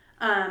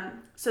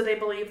 So they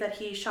believe that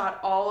he shot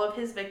all of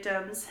his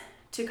victims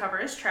to cover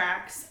his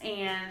tracks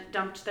and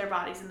dumped their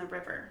bodies in the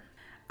river.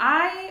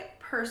 I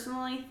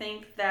personally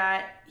think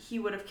that he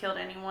would have killed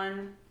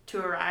anyone to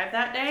arrive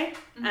that day,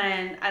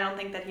 and I don't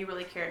think that he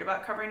really cared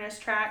about covering his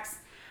tracks,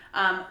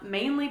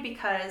 mainly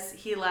because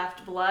he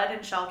left blood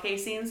and shell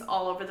casings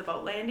all over the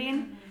boat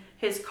landing. Mm-hmm.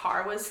 His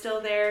car was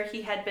still there.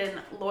 He had been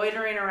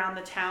loitering around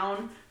the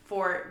town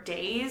for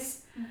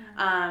days.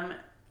 Mm-hmm.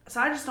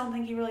 So I just don't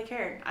think he really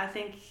cared. I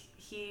think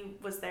he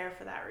was there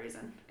for that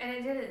reason. And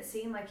it didn't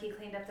seem like he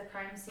cleaned up the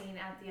crime scene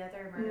at the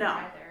other murder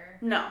either.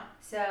 No.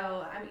 So,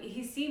 I mean,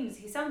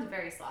 he sounds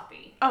very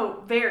sloppy.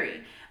 Oh,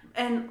 very.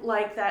 And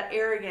like that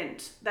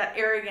arrogant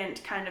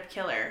kind of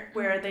killer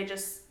where they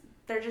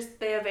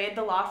they evade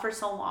the law for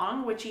so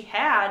long, which he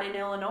had in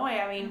Illinois.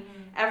 I mean,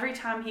 every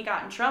time he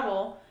got in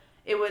trouble,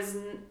 it was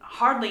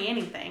hardly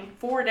anything.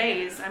 4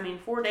 days. I mean,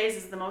 4 days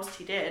is the most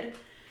he did.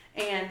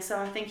 And so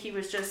I think he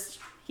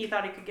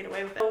thought he could get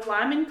away with it. So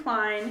Lyman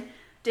Klein,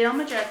 Dale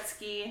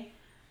Majewski,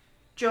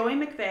 Joey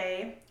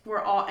McVeigh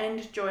were all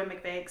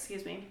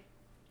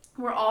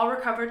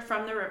recovered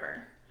from the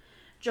river.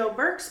 Joe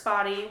Burke's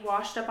body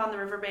washed up on the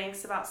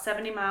riverbanks about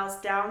 75 miles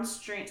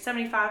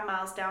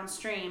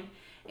downstream,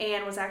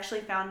 and was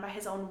actually found by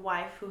his own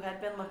wife, who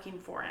had been looking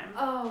for him.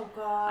 Oh,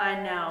 God.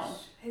 I know.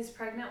 His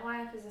pregnant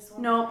wife? Is this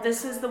one? Nope,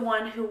 this is the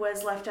one who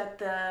was left at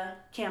the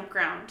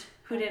campground,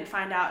 who didn't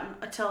find out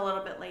until a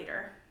little bit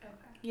later.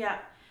 Okay. Yeah.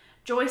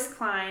 Joyce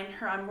Klein,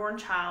 her unborn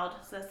child,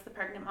 so that's the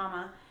pregnant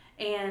mama,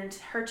 and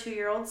her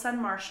 2-year-old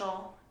son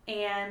Marshall,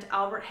 and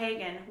Albert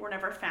Hagen were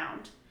never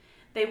found.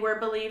 They were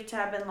believed to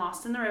have been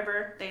lost in the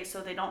river,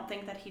 so they don't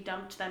think that he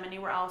dumped them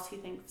anywhere else. He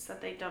thinks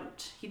that he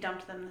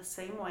dumped them the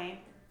same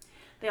way.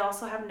 They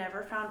also have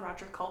never found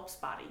Roger Culp's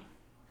body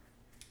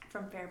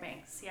from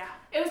Fairbanks. Yeah.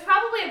 It was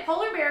probably a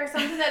polar bear or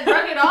something that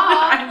drug it off.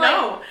 I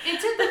know. It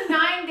took them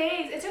 9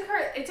 days. It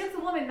took the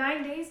woman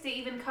 9 days to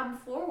even come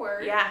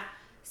forward. Yeah.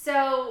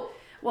 So...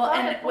 Well,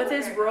 and with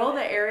as rural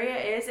the area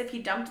is, if he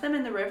dumped them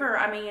in the river,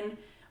 I mean,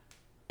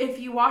 if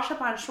you wash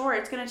up on shore,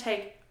 it's going to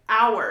take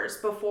hours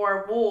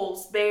before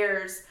wolves,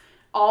 bears,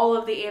 all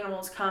of the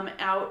animals come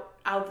out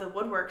of the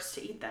woodworks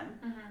to eat them.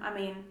 Mm-hmm. I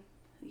mean,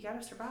 you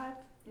got to survive.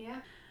 Yeah.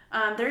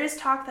 There is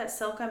talk that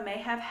Silka may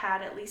have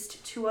had at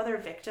least 2 other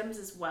victims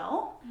as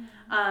well.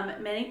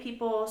 Mm-hmm. Many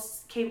people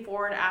came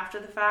forward after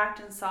the fact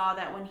and saw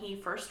that when he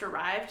first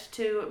arrived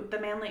to the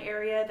Manly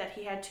area that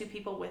he had 2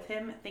 people with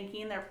him,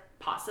 thinking they're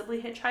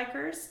possibly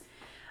hitchhikers.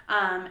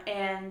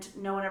 And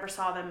no one ever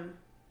saw them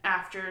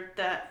after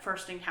that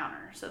first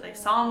encounter. So they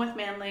saw him with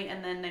Manly,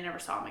 and then they never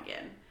saw him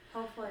again.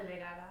 Hopefully they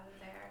got out of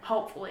there.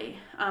 Hopefully.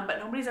 But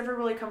nobody's ever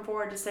really come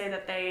forward to say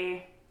that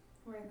they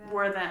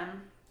were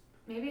them.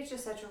 Maybe it's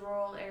just such a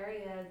rural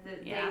area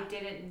that they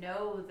didn't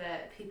know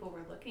that people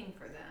were looking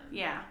for them.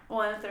 Yeah.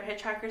 Well, and if they're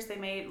hitchhikers, they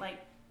may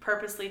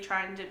purposely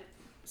trying to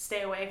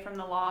stay away from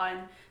the law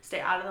and stay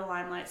out of the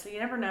limelight. So you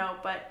never know.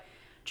 But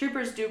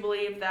troopers do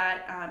believe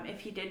that if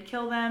he did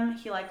kill them,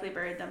 he likely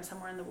buried them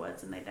somewhere in the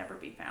woods and they'd never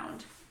be found.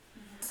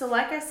 Mm-hmm. So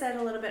like I said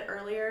a little bit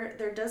earlier,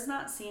 there does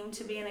not seem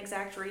to be an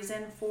exact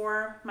reason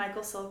for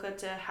Michael Silka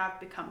to have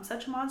become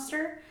such a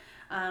monster.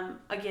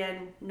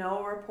 Again,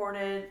 no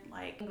reported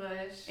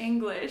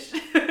English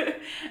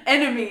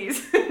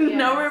enemies, yes.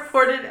 No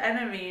reported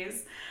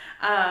enemies.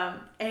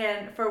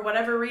 And for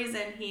whatever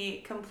reason,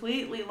 he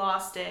completely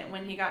lost it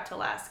when he got to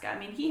Alaska. I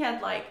mean, he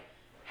had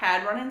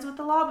run-ins with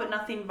the law, but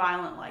nothing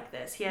violent like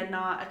this. He had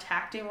not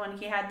attacked anyone.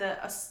 He had the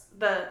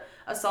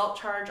assault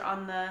charge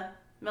on the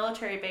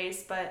military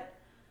base, but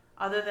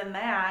other than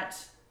that,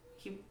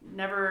 he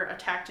never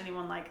attacked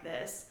anyone like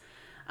this.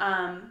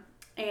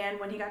 And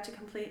when he got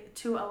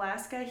to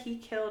Alaska, he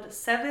killed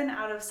 7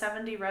 out of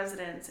 70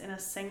 residents in a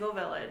single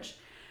village.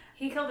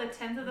 He killed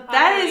 1/10 of the population?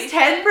 That is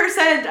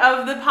 10%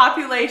 of the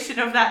population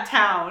of that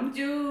town.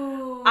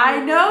 Dude.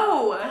 I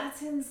know.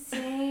 That's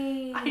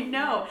insane. I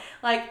know.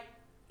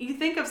 You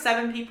think of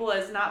 7 people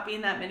as not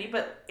being that many,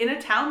 but in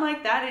a town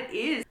like that, it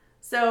is.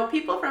 So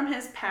people from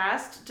his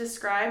past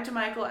described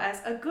Michael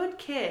as a good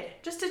kid,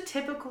 just a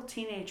typical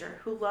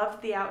teenager who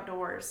loved the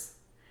outdoors.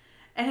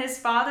 And his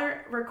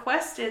father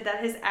requested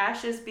that his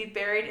ashes be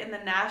buried in the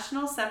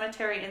National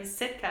Cemetery in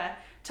Sitka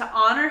to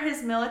honor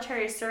his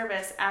military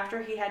service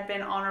after he had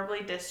been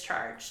honorably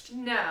discharged.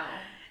 No.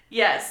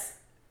 Yes.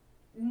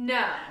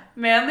 No.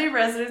 Manly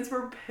residents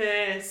were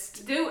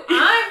pissed. Dude,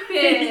 I'm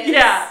pissed.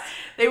 Yeah.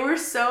 They were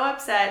so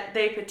upset.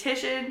 They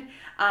petitioned.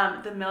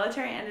 The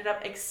military ended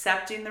up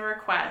accepting the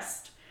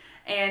request.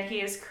 And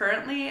he is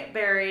currently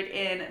buried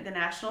in the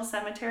National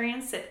Cemetery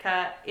in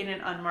Sitka in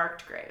an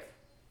unmarked grave.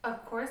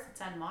 Of course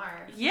it's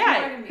unmarked. Yeah.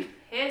 People are going to be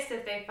pissed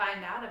if they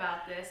find out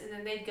about this, and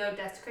then they'd go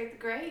desecrate the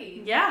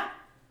grave. Yeah,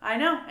 I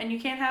know. And you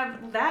can't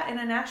have that in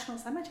a national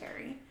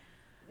cemetery.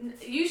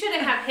 You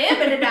shouldn't have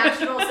him in a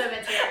national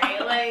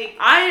cemetery.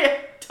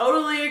 I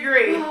totally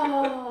agree.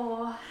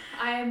 Oh,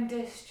 I am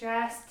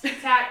distressed.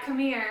 Tat, come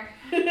here.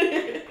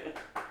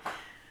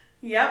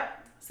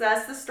 Yep. So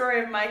that's the story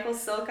of Michael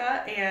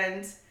Silka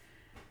and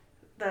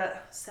the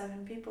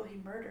 7 people he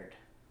murdered.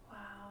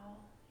 Wow.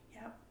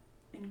 Yep.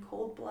 In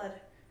cold blood.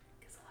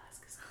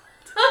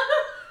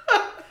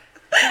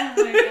 Oh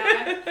my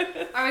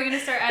god. Are we going to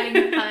start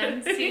adding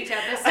puns to each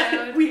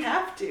episode? We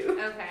have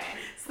to. Okay.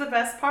 It's the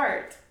best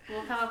part.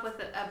 We'll come up with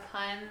a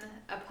pun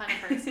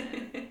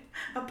person.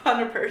 A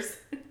punner person.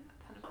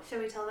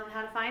 Should we tell them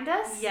how to find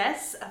us?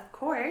 Yes, of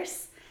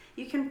course.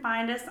 You can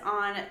find us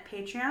on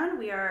Patreon.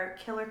 We are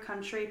Killer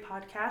Country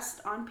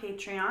Podcast on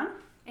Patreon.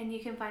 And you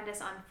can find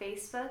us on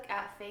Facebook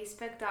at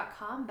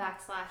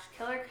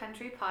facebook.com/Killer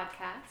Country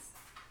Podcast.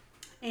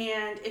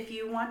 And if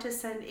you want to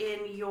send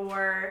in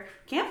your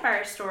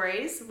campfire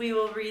stories, we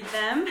will read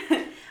them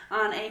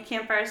on a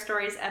Campfire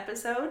Stories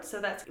episode. So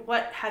that's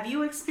what have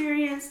you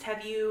experienced?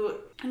 Have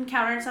you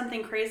encountered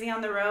something crazy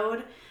on the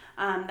road?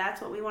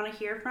 That's what we want to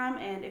hear from.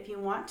 And if you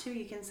want to,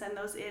 you can send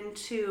those in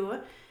to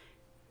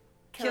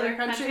Killer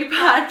Country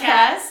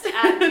Podcast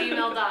at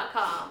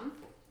gmail.com.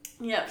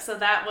 Yep, so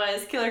that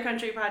was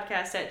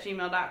killercountrypodcast at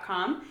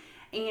gmail.com.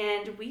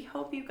 And we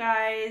hope you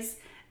guys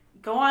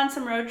go on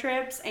some road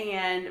trips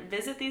and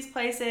visit these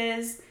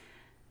places.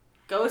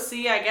 Go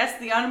see, I guess,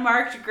 the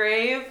unmarked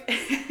grave.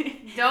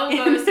 Don't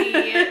go see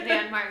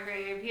the unmarked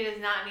grave. He does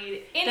not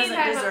need any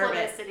type of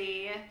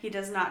publicity. He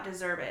does not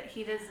deserve it.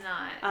 He does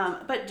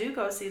not. But do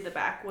go see the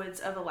backwoods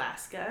of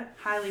Alaska.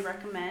 Highly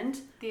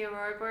recommend. The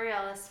Aurora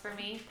Borealis for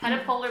me. Pet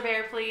a polar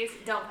bear, please.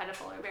 Don't pet a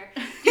polar bear.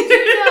 Did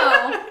you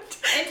know?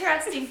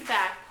 Interesting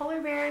fact.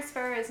 Polar bear's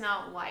fur is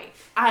not white.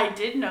 I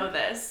did know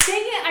this. Dang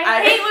it.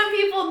 I hate when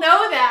people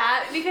know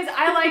that because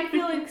I like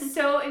feeling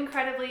so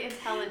incredibly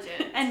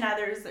intelligent. And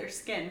neither is their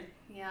skin.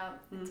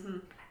 Yep. Mm-hmm.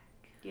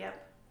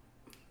 Yep.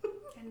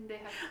 And they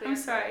have clear I'm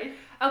sorry.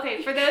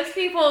 Okay, for those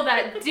people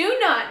that do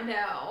not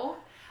know,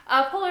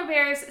 a polar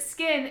bear's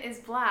skin is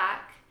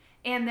black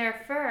and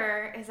their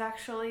fur is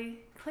actually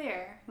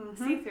clear,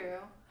 see-through,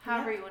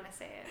 however you want to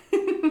say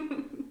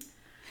it.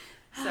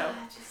 So,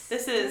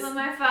 this is on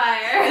my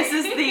fire. This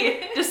is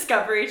the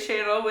Discovery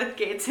Channel with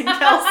Gates and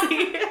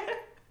Kelsey.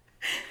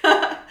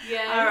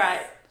 Yes. All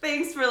right.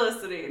 Thanks for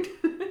listening.